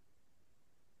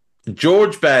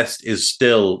 George Best is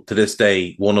still, to this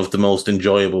day, one of the most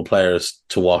enjoyable players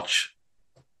to watch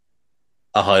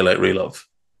a highlight reel of.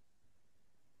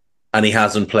 And he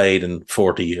hasn't played in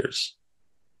 40 years.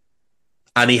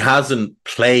 And he hasn't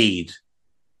played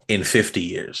in 50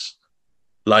 years.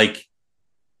 Like,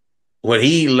 when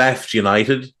he left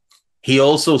United, he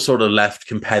also sort of left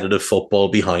competitive football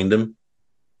behind him.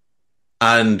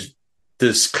 And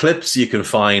there's clips you can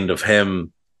find of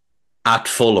him at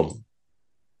Fulham,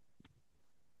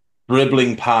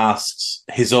 dribbling past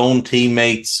his own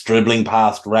teammates, dribbling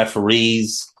past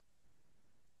referees,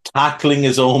 tackling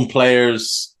his own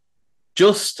players,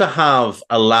 just to have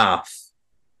a laugh.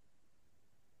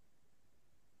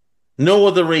 No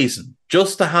other reason,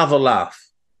 just to have a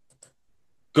laugh.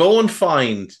 Go and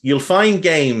you'll find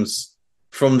games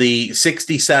from the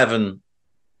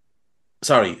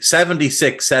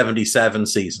 76-77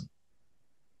 season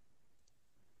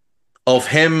of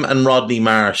him and Rodney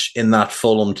Marsh in that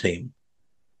Fulham team,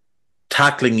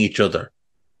 tackling each other,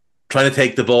 trying to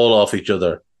take the ball off each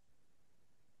other,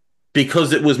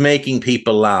 because it was making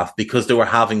people laugh, because they were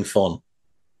having fun.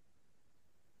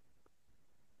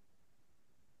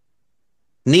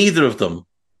 Neither of them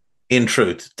in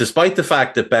truth, despite the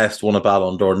fact that Best won a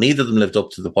Ballon d'Or, neither of them lived up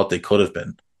to what they could have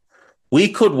been. We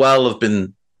could well have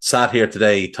been sat here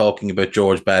today talking about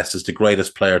George Best as the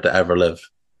greatest player to ever live,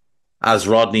 as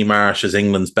Rodney Marsh is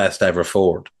England's best ever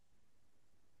forward,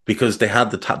 because they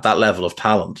had that level of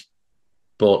talent,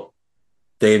 but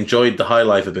they enjoyed the high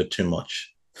life a bit too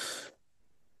much.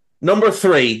 Number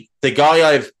 3, the guy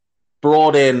I've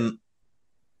brought in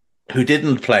who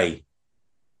didn't play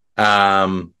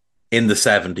in the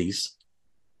 70s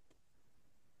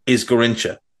is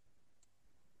Garrincha.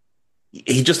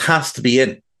 He just has to be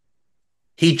in.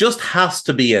 He just has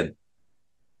to be in.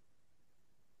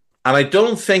 And I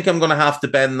don't think I'm going to have to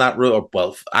bend that rule, or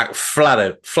well, flat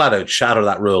out shatter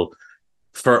that rule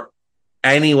for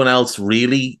anyone else,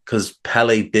 really, because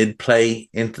Pele did play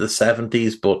into the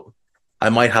 70s, but I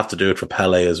might have to do it for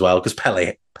Pele as well, because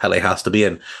Pele has to be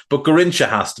in. But Garrincha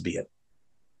has to be in.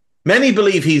 Many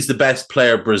believe he's the best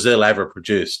player Brazil ever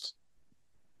produced.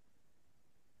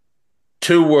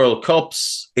 2 World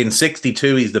Cups. In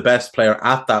 62, he's the best player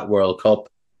at that World Cup.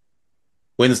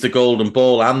 Wins the Golden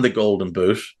Ball and the Golden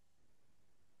Boot.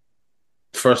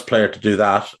 First player to do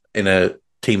that in a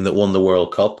team that won the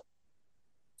World Cup.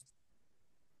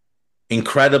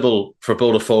 Incredible for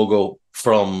Botafogo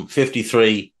from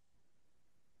 53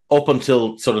 up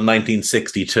until sort of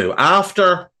 1962.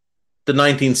 After the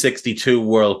 1962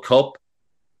 World Cup,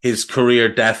 his career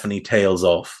definitely tails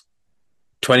off.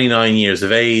 29 years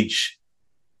of age,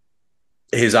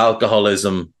 his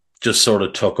alcoholism just sort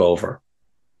of took over.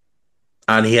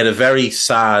 And he had a very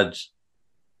sad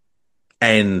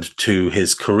end to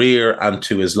his career and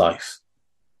to his life.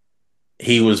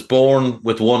 He was born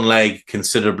with one leg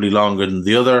considerably longer than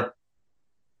the other.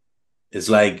 His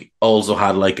leg also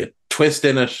had like a twist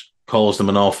in it, caused him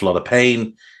an awful lot of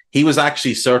pain. He was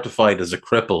actually certified as a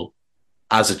cripple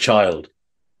as a child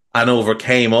and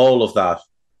overcame all of that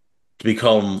to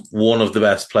become one of the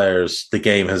best players the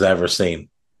game has ever seen.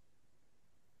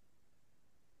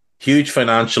 Huge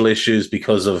financial issues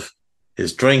because of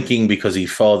his drinking, because he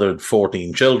fathered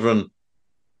 14 children.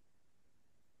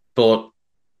 But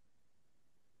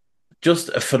just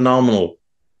a phenomenal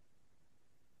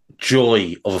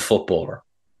joy of a footballer.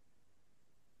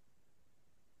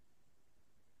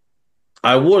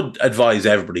 I would advise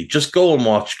everybody, just go and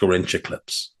watch Garrincha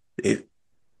clips.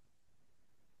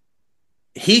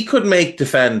 He could make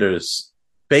defenders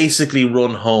basically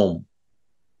run home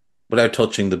without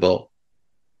touching the ball.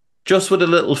 Just with a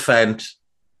little feint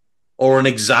or an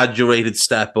exaggerated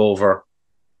step over.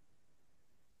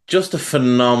 Just a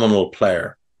phenomenal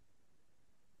player.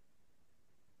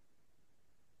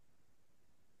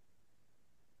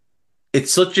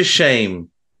 It's such a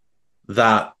shame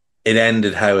that it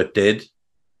ended how it did.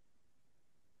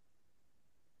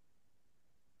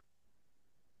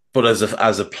 But as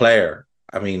a player,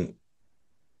 I mean,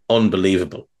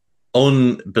 unbelievable.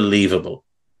 Unbelievable.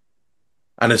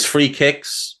 And his free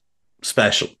kicks,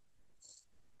 special.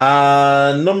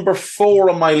 Number 4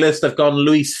 on my list, I've gone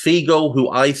Luis Figo, who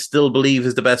I still believe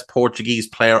is the best Portuguese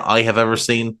player I have ever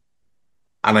seen.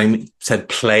 And I said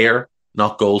player,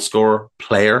 not goal scorer,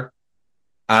 player.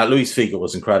 Luis Figo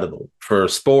was incredible for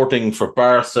Sporting, for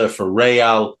Barca, for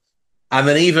Real, and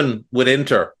then even with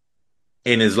Inter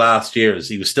in his last years,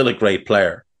 he was still a great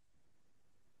player.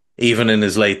 Even in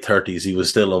his late 30s, he was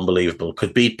still unbelievable.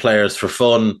 Could beat players for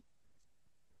fun.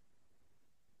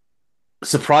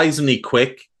 Surprisingly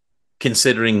quick,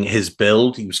 considering his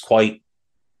build. He was quite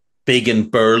big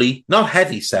and burly. Not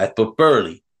heavy set, but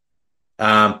burly.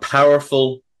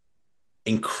 Powerful,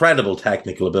 incredible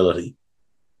technical ability.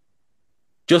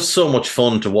 Just so much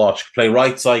fun to watch. Could play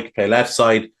right side, could play left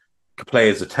side, could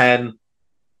play as a 10.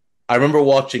 I remember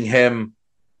watching him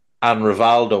and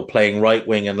Rivaldo playing right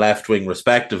wing and left wing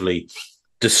respectively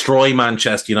destroy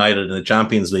Manchester United in the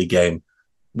Champions League game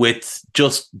with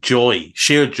just joy,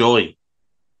 sheer joy.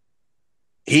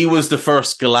 He was the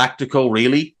first Galactico,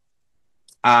 really.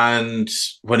 And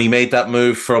when he made that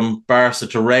move from Barca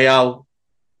to Real,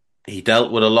 he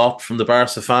dealt with a lot from the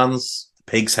Barca fans,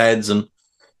 pigs' heads and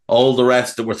all the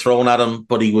rest that were thrown at him,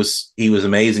 but he was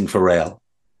amazing for Real.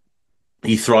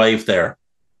 He thrived there.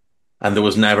 And there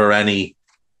was never any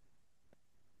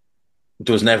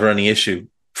issue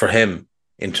for him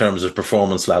in terms of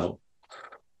performance level.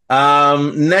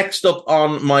 Next up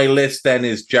on my list then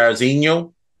is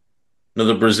Jairzinho,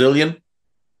 another Brazilian.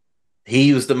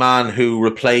 He was the man who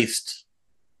replaced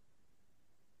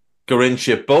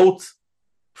Garrincha both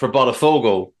for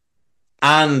Botafogo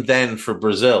and then for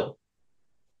Brazil.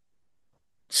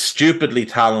 Stupidly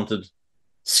talented,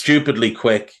 stupidly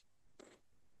quick,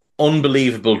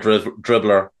 unbelievable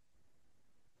dribbler,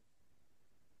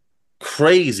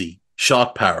 crazy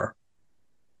shot power.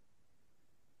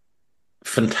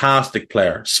 Fantastic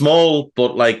player. Small,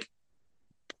 but like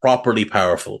properly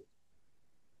powerful.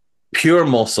 Pure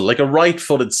muscle, like a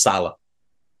right-footed Salah.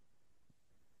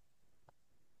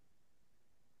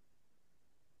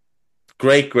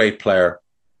 Great player.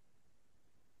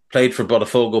 Played for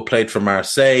Botafogo, played for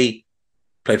Marseille,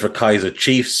 played for Kaiser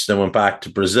Chiefs, then went back to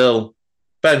Brazil.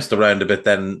 Bounced around a bit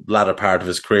then, latter part of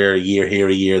his career, a year here,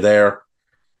 a year there.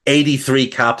 83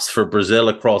 caps for Brazil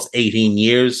across 18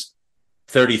 years,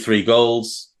 33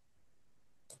 goals.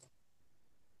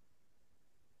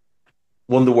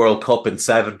 Won the World Cup in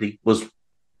 70, was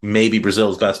maybe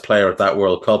Brazil's best player at that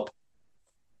World Cup.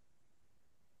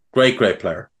 Great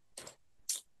player.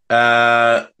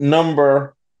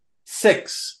 Number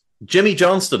 6, Jimmy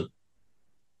Johnston.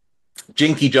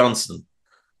 Jinky Johnston.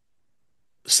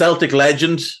 Celtic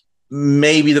legend,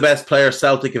 maybe the best player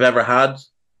Celtic have ever had.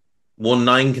 Won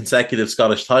 9 consecutive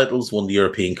Scottish titles, won the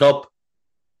European Cup.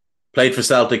 Played for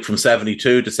Celtic from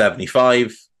 72 to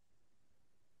 75.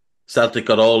 Celtic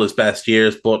got all his best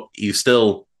years, but he's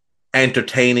still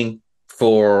entertaining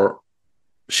for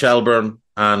Shelbourne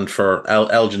and for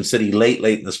Elgin City late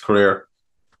in his career.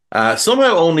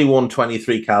 Somehow only won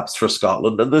 23 caps for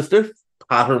Scotland. And there's this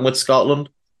pattern with Scotland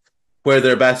where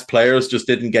their best players just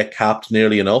didn't get capped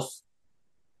nearly enough.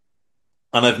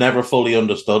 And I've never fully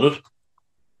understood it.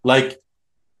 Like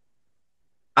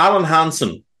Alan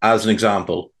Hansen, as an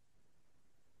example,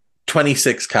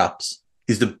 26 caps.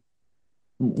 He's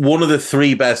one of the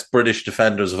 3 best British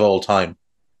defenders of all time.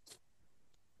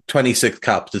 26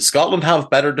 caps. Did Scotland have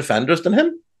better defenders than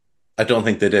him? I don't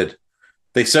think they did.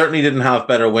 They certainly didn't have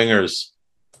better wingers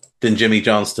than Jimmy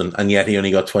Johnston, and yet he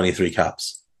only got 23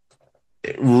 caps.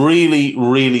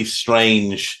 Really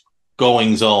strange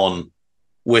goings on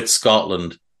with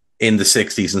Scotland in the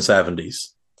 60s and 70s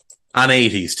and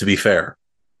 80s, to be fair.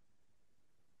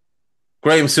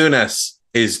 Graham Souness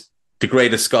is the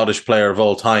greatest Scottish player of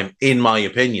all time, in my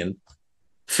opinion.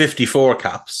 54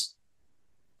 caps.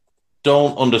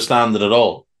 Don't understand it at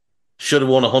all. Should have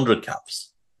won 100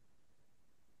 caps.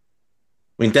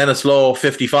 I mean, Dennis Law,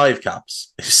 55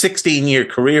 caps. 16-year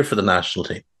career for the national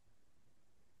team.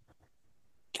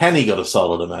 Kenny got a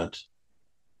solid amount.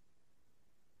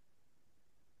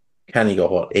 Kenny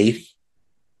got what, 80?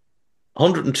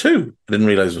 102. I didn't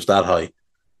realize it was that high.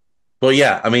 But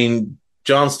yeah, I mean,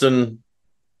 Johnston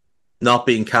not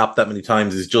being capped that many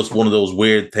times is just one of those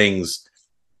weird things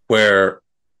where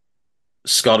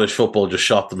Scottish football just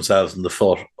shot themselves in the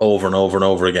foot over and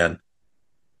over again.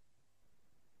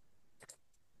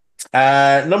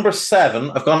 Number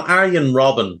 7, I've gone Arjen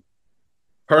Robben.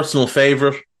 Personal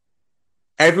favourite.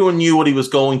 Everyone knew what he was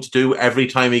going to do every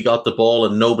time he got the ball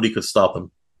and nobody could stop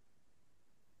him.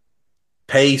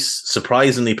 Pace,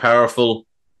 surprisingly powerful.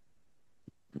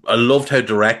 I loved how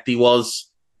direct he was.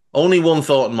 Only one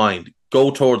thought in mind,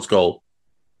 go towards goal.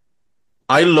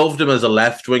 I loved him as a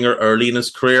left winger early in his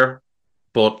career,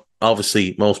 but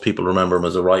obviously most people remember him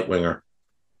as a right winger.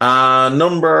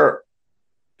 Number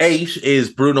 8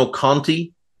 is Bruno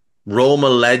Conti, Roma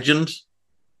legend.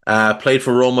 Played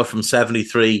for Roma from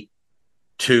 73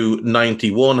 to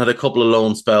 91, had a couple of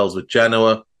loan spells with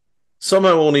Genoa.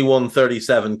 Somehow only won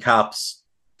 37 caps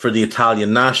for the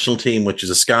Italian national team, which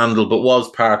is a scandal, but was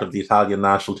part of the Italian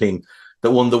national team that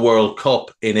won the World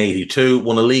Cup in 82,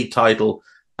 won a league title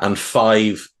and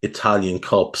 5 Italian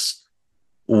Cups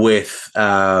with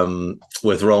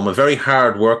Roma. Very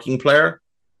hard-working player,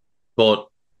 but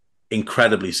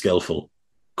incredibly skillful.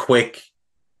 Quick,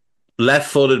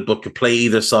 left-footed, but could play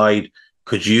either side,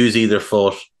 could use either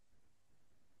foot.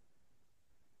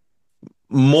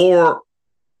 More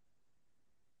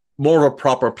of a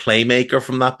proper playmaker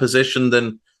from that position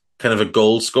than kind of a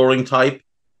goal-scoring type,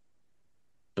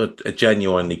 but a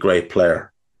genuinely great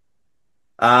player.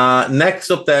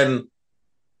 Next up then,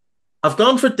 I've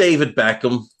gone for David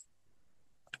Beckham,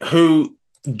 who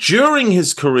during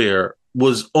his career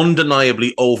was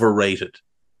undeniably overrated,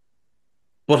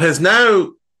 but has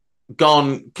now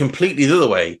gone completely the other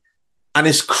way and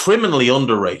is criminally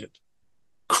underrated.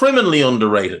 Criminally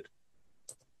underrated.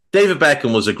 David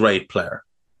Beckham was a great player,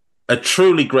 a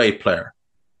truly great player.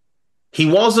 He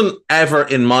wasn't ever,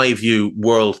 in my view,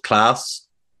 world class,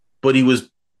 but he was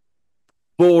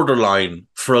borderline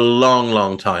for a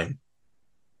long time.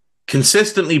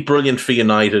 Consistently brilliant for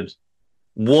United,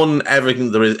 won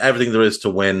everything there is to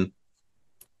win.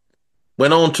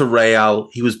 Went on to Real.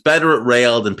 He was better at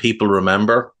Real than people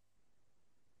remember,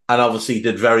 and obviously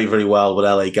did very well with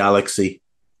LA Galaxy.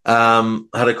 Had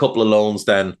a couple of loans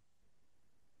then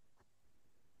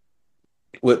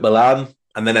with Milan,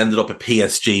 and then ended up at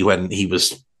PSG when he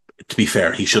was, to be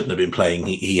fair, he shouldn't have been playing.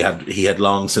 He had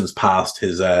long since passed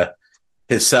his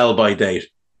his sell-by date.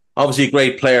 Obviously a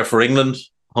great player for England,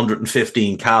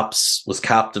 115 caps, was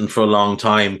captain for a long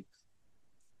time.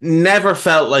 Never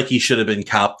felt like he should have been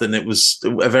captain. It was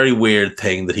a very weird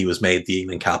thing that he was made the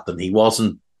England captain. He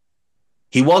wasn't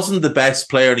the best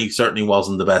player, and he certainly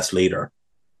wasn't the best leader.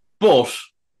 But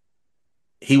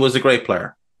he was a great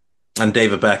player, and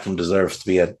David Beckham deserves to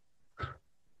be in.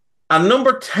 And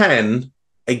number 10,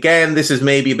 again, this is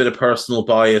maybe a bit of personal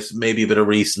bias, maybe a bit of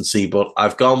recency, but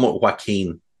I've gone with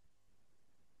Joaquin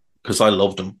because I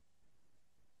loved him.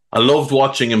 I loved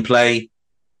watching him play.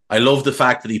 I loved the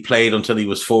fact that he played until he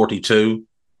was 42.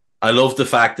 I loved the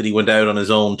fact that he went out on his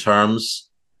own terms.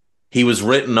 He was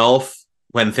written off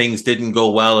when things didn't go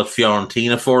well at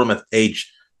Fiorentina for him at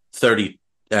age 32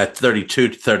 to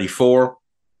 34.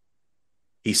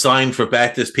 He signed for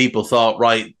Betis. People thought,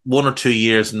 right, 1 or 2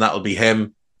 years and that'll be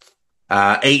him.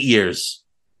 8 years.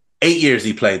 8 years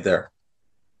he played there.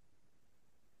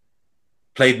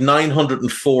 Played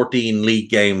 914 league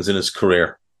games in his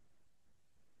career.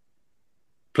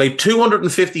 Played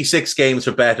 256 games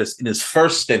for Betis in his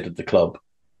first stint at the club.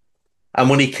 And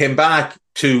when he came back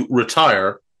to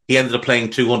retire, he ended up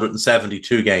playing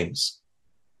 272 games.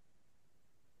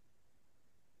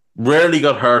 Rarely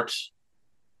got hurt.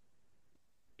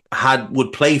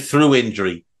 Would play through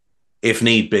injury if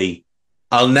need be.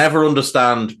 I'll never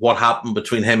understand what happened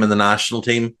between him and the national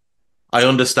team. I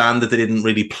understand that they didn't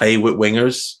really play with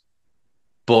wingers,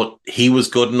 but he was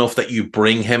good enough that you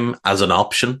bring him as an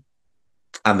option,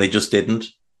 and they just didn't.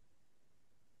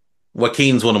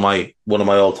 Joaquin's one of my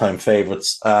all-time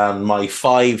favourites, and my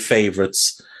 5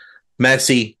 favourites: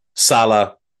 Messi,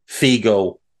 Salah,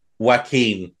 Figo,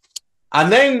 Joaquin. And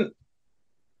then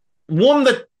one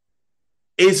that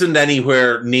isn't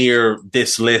anywhere near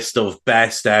this list of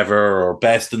best ever or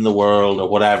best in the world or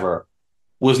whatever,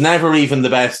 was never even the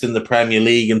best in the Premier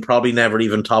League and probably never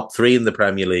even top 3 in the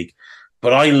Premier League.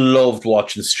 But I loved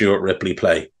watching Stuart Ripley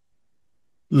play.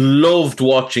 Loved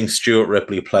watching Stuart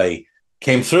Ripley play.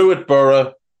 Came through at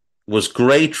Borough, was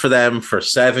great for them for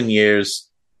 7 years,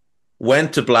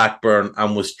 went to Blackburn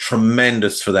and was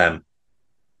tremendous for them.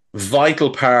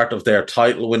 Vital part of their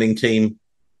title-winning team.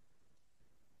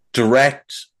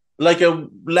 Direct, like a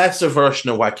lesser version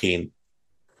of Joaquin.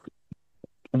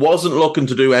 Wasn't looking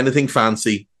to do anything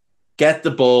fancy. Get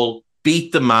the ball,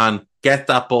 beat the man, get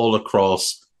that ball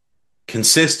across.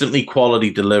 Consistently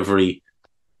quality delivery.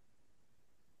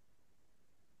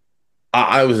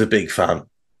 I was a big fan.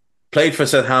 Played for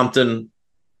Southampton,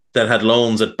 then had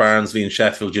loans at Barnsley and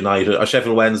Sheffield United, or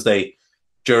Sheffield Wednesday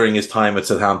during his time at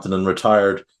Southampton, and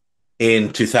retired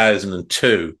in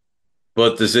 2002.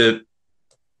 But there's a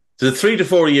 3 to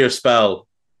 4 year spell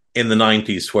in the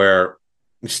 90s where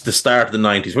it's the start of the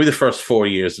 90s, maybe the first 4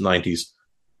 years of the 90s,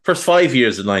 first 5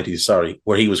 years of the 90s,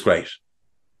 where he was great.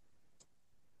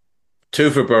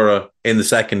 2 for Borough in the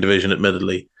second division,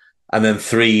 admittedly, and then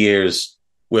 3 years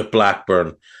with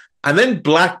Blackburn. And then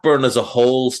Blackburn as a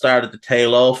whole started to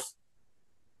tail off.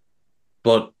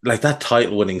 But like that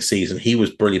title-winning season, he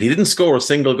was brilliant. He didn't score a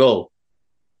single goal,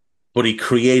 but he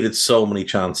created so many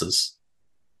chances.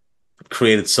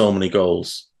 Created so many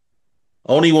goals.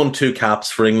 Only won 2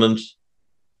 caps for England,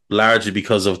 largely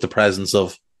because of the presence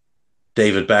of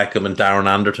David Beckham and Darren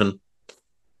Anderton.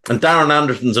 And Darren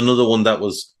Anderton's another one that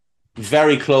was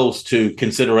very close to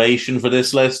consideration for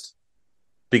this list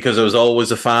because I was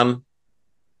always a fan.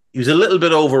 He was a little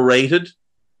bit overrated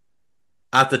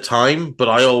at the time, but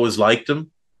I always liked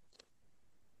him.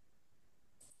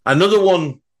 Another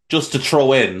one just to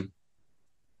throw in,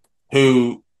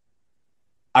 who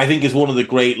I think is one of the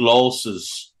great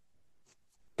losses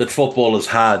that football has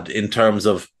had in terms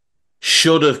of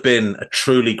should have been a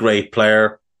truly great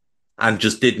player and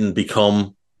just didn't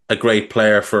become a great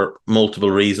player for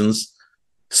multiple reasons.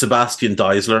 Sebastian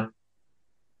Deisler.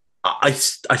 I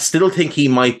still think he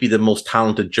might be the most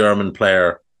talented German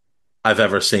player I've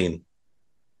ever seen.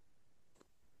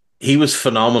 He was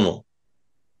phenomenal.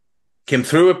 Came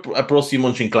through at Borussia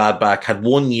Mönchengladbach, had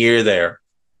 1 year there,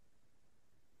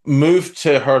 moved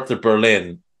to Hertha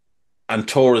Berlin and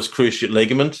tore his cruciate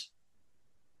ligament.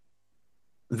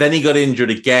 Then he got injured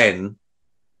again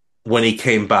when he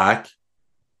came back.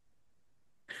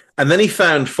 And then he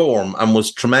found form and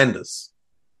was tremendous.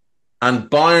 And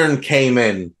Bayern came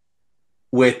in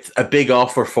with a big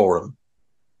offer for him.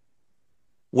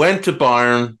 Went to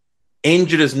Bayern,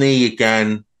 injured his knee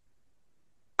again,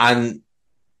 and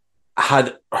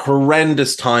had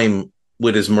horrendous time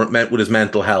with his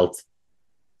mental health.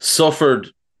 Suffered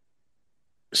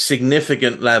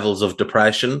significant levels of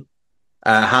depression.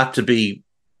 Had to be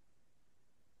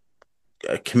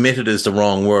committed is the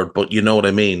wrong word, but you know what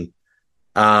I mean.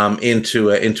 into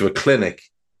a clinic.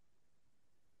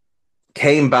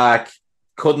 Came back,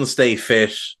 couldn't stay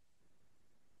fit,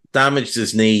 damaged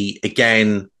his knee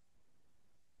again,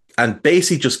 and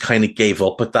basically just kind of gave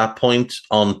up at that point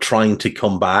on trying to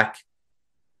come back.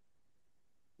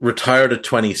 Retired at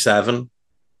 27.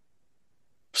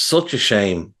 Such a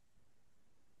shame.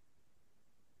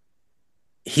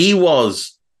 He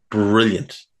was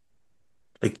brilliant.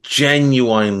 Like,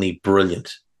 genuinely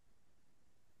brilliant.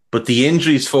 But the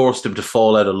injuries forced him to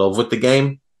fall out of love with the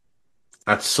game.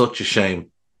 That's such a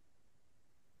shame.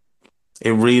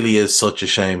 It really is such a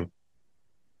shame.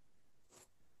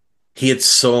 He had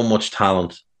so much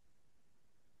talent,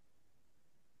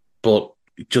 but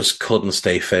just couldn't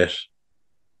stay fit.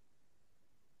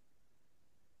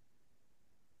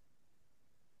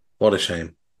 What a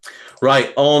shame.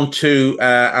 Right, on to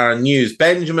our news.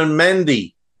 Benjamin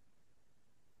Mendy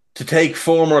to take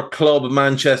former club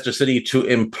Manchester City to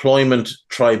employment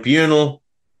tribunal,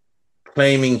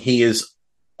 claiming he is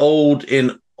owed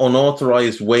in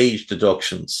unauthorized wage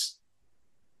deductions.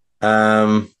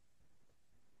 I'd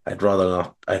rather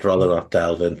not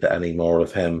delve into any more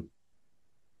of him.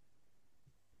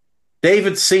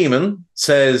 David Seaman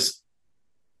says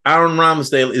Aaron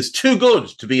Ramsdale is too good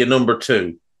to be a number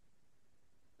 2.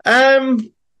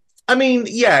 I mean,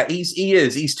 yeah, he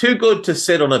is. He's too good to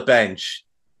sit on a bench.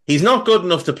 He's not good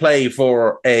enough to play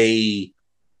for a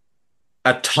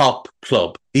top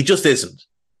club. He just isn't.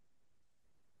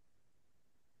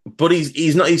 But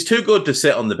he's too good to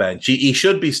sit on the bench. He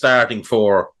should be starting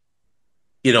for,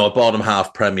 a bottom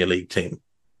half Premier League team.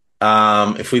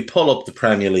 If we pull up the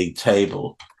Premier League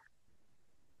table,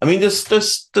 I mean, there's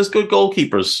good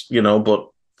goalkeepers, but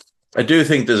I do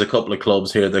think there's a couple of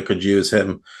clubs here that could use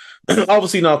him.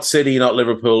 Obviously not City, not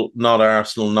Liverpool, not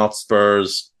Arsenal, not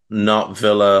Spurs, not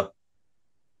Villa.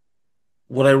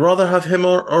 Would I rather have him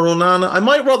or Onana? I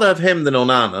might rather have him than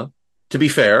Onana, to be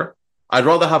fair. I'd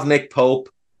rather have Nick Pope.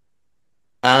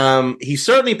 He's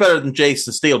certainly better than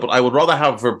Jason Steele, but I would rather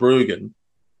have Verbruggen.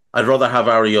 I'd rather have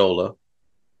Areola.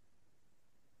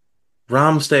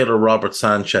 Ramsdale or Robert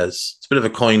Sanchez. It's a bit of a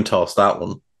coin toss, that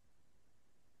one.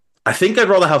 I think I'd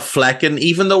rather have Flecken,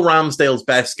 even though Ramsdale's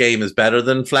best game is better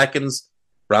than Flecken's.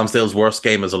 Ramsdale's worst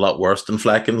game is a lot worse than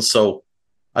Flecken's. So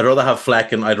I'd rather have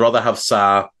Flecken. I'd rather have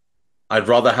Sa. I'd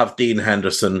rather have Dean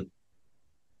Henderson.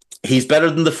 He's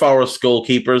better than the Forest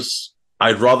goalkeepers.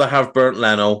 I'd rather have Bernd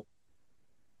Leno.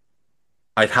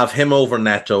 I'd have him over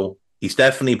Neto. He's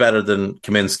definitely better than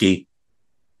Kaminsky.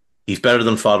 He's better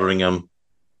than Fotheringham.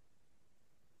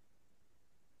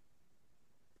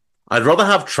 I'd rather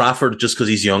have Trafford just because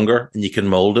he's younger and you can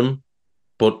mould him.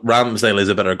 But Ramsdale is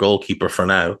a better goalkeeper for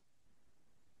now.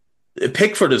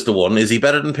 Pickford is the one. Is he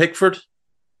better than Pickford?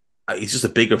 He's just a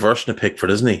bigger version of Pickford,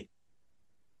 isn't he?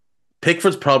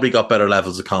 Pickford's probably got better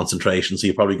levels of concentration, so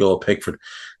you probably go with Pickford.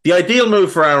 The ideal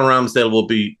move for Aaron Ramsdale will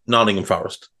be Nottingham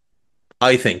Forest,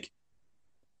 I think.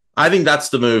 I think that's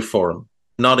the move for him.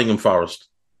 Nottingham Forest.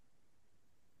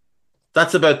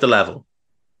 That's about the level.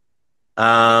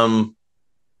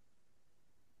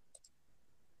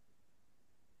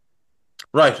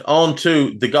 Right, on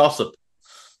to the gossip.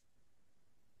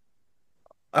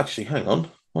 Actually, hang on.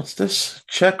 What's this?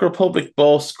 Czech Republic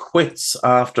boss quits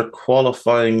after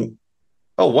qualifying.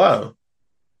 Oh, wow.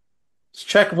 It's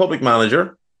Czech Republic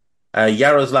manager,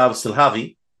 Jaroslav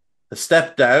Silhavi, has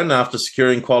stepped down after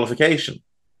securing qualification.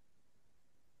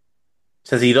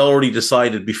 Says he'd already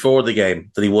decided before the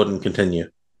game that he wouldn't continue.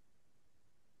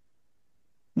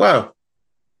 Wow.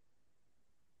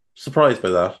 Surprised by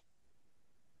that.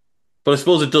 But I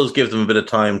suppose it does give them a bit of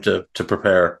time to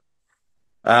prepare.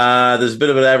 There's a bit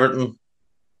of an Everton.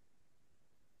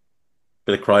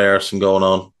 Bit of cry arson going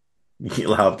on.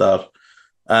 You'll have that.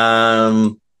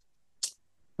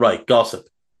 Right, gossip.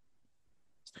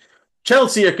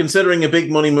 Chelsea are considering a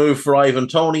big money move for Ivan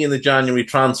Toney in the January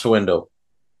transfer window.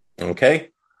 Okay.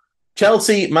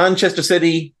 Chelsea, Manchester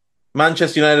City,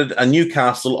 Manchester United and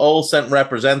Newcastle all sent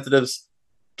representatives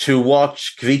to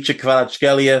watch Kvicha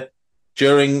Kvaratskhelia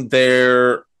during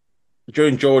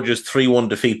Georgia's 3-1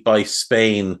 defeat by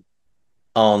Spain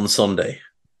on Sunday.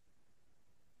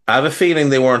 I have a feeling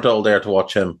they weren't all there to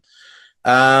watch him.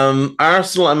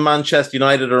 Arsenal and Manchester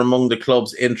United are among the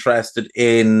clubs interested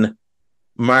in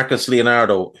Marcus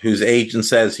Leonardo, whose agent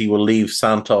says he will leave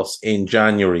Santos in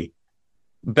January.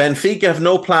 Benfica have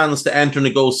no plans to enter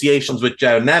negotiations with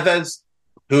João Neves,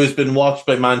 who has been watched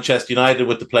by Manchester United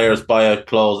with the player's buyout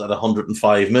clause at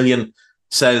 105 million,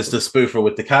 says the spoofer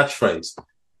with the catchphrase.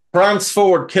 France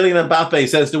forward Kylian Mbappe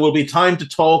says there will be time to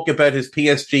talk about his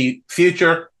PSG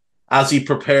future as he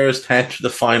prepares to enter the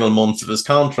final months of his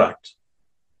contract.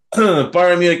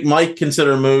 Bayern Munich might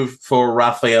consider a move for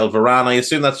Rafael Varane. I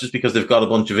assume that's just because they've got a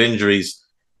bunch of injuries.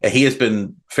 He has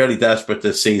been fairly desperate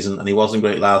this season, and he wasn't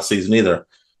great last season either.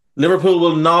 Liverpool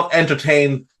will not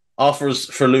entertain offers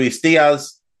for Luis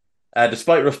Diaz,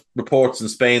 despite reports in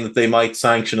Spain that they might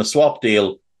sanction a swap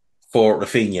deal for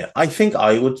Rafinha. I think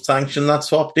I would sanction that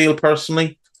swap deal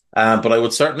personally, but I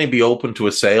would certainly be open to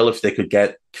a sale if they could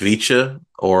get Kvicha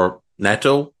or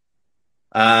Neto.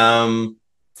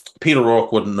 Peter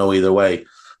Rourke wouldn't know either way.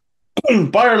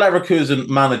 Bayer Leverkusen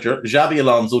manager Xabi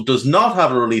Alonso does not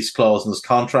have a release clause in his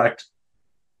contract,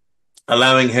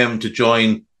 allowing him to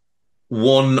join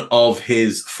one of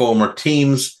his former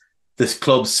teams. This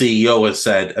club's CEO has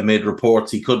said, amid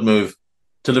reports, he could move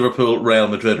to Liverpool, Real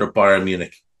Madrid, or Bayern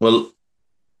Munich. Well,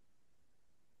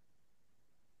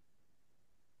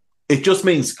 it just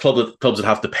means clubs would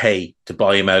have to pay to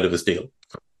buy him out of his deal.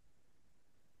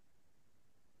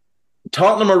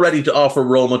 Tottenham are ready to offer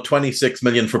Roma $26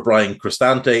 million for Brian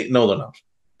Cristante. No, they're not.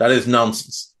 That is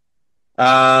nonsense.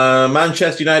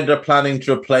 Manchester United are planning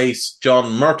to replace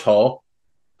John Murtaugh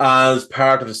as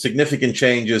part of the significant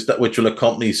changes which will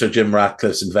accompany Sir Jim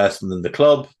Ratcliffe's investment in the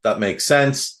club. That makes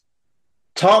sense.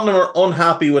 Tottenham are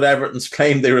unhappy with Everton's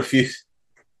claim their refusal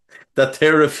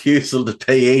to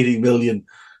pay $80 million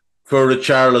for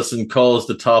Richarlison caused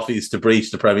the Toffees to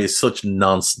breach the Premier. It's such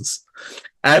nonsense.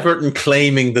 Everton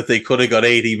claiming that they could have got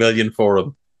 80 million for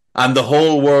him, and the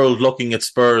whole world looking at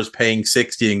Spurs paying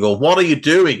 60 and going, what are you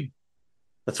doing?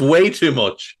 That's way too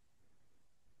much.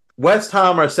 West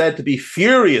Ham are said to be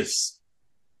furious,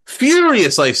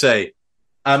 I say,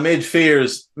 amid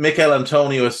fears Mikel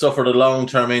Antonio has suffered a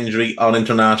long-term injury on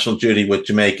international duty with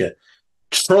Jamaica.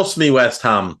 Trust me, West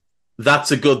Ham, that's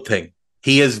a good thing.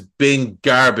 He has been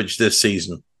garbage this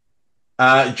season.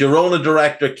 Girona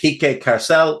director Kike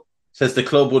Carcel says the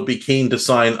club would be keen to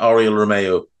sign Oriol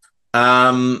Romeu.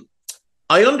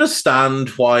 I understand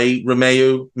why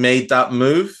Romeu made that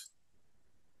move.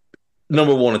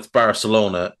 Number one, it's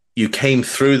Barcelona. You came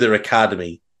through their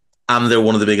academy and they're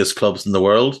one of the biggest clubs in the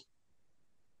world.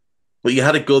 But you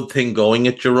had a good thing going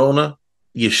at Girona.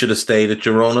 You should have stayed at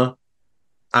Girona.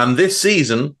 And this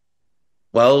season,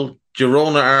 well,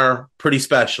 Girona are pretty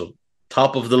special.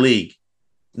 Top of the league.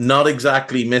 Not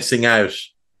exactly missing out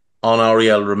on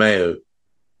Oriol Romeu,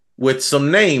 with some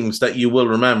names that you will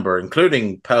remember,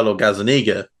 including Paulo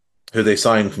Gazzaniga, who they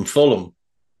signed from Fulham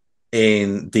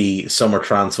in the summer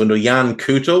transfer window, Jan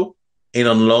Couto, in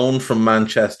on loan from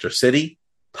Manchester City,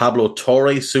 Pablo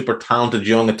Torre, super talented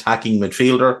young attacking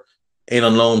midfielder, in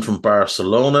on loan from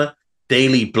Barcelona,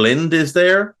 Daley Blind is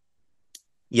there,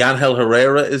 Yangel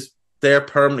Herrera is there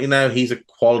permanently now, he's a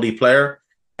quality player,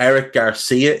 Eric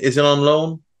Garcia is in on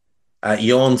loan,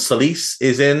 Johan Solis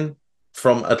is in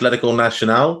from Atletico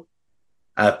Nacional.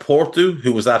 Porto,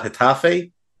 who was at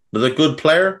Getafe, another good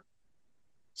player.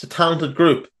 It's a talented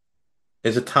group.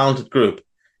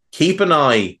 Keep an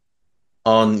eye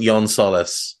on Johan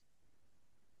Solis,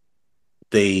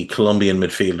 the Colombian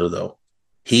midfielder, though.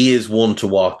 He is one to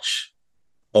watch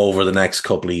over the next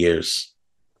couple of years.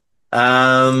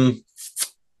 That'll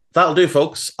do,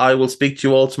 folks. I will speak to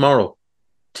you all tomorrow.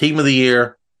 Team of the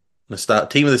year,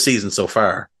 team of the season so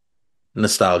far,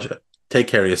 nostalgia. Take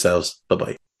care of yourselves.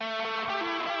 Bye-bye.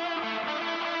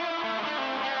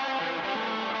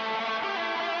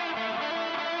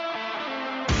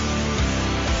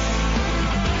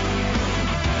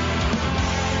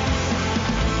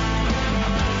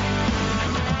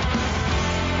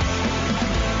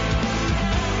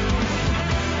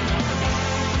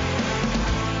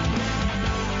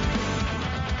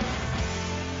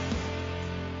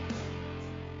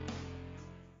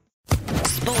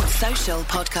 Sports Social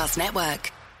Podcast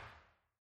Network.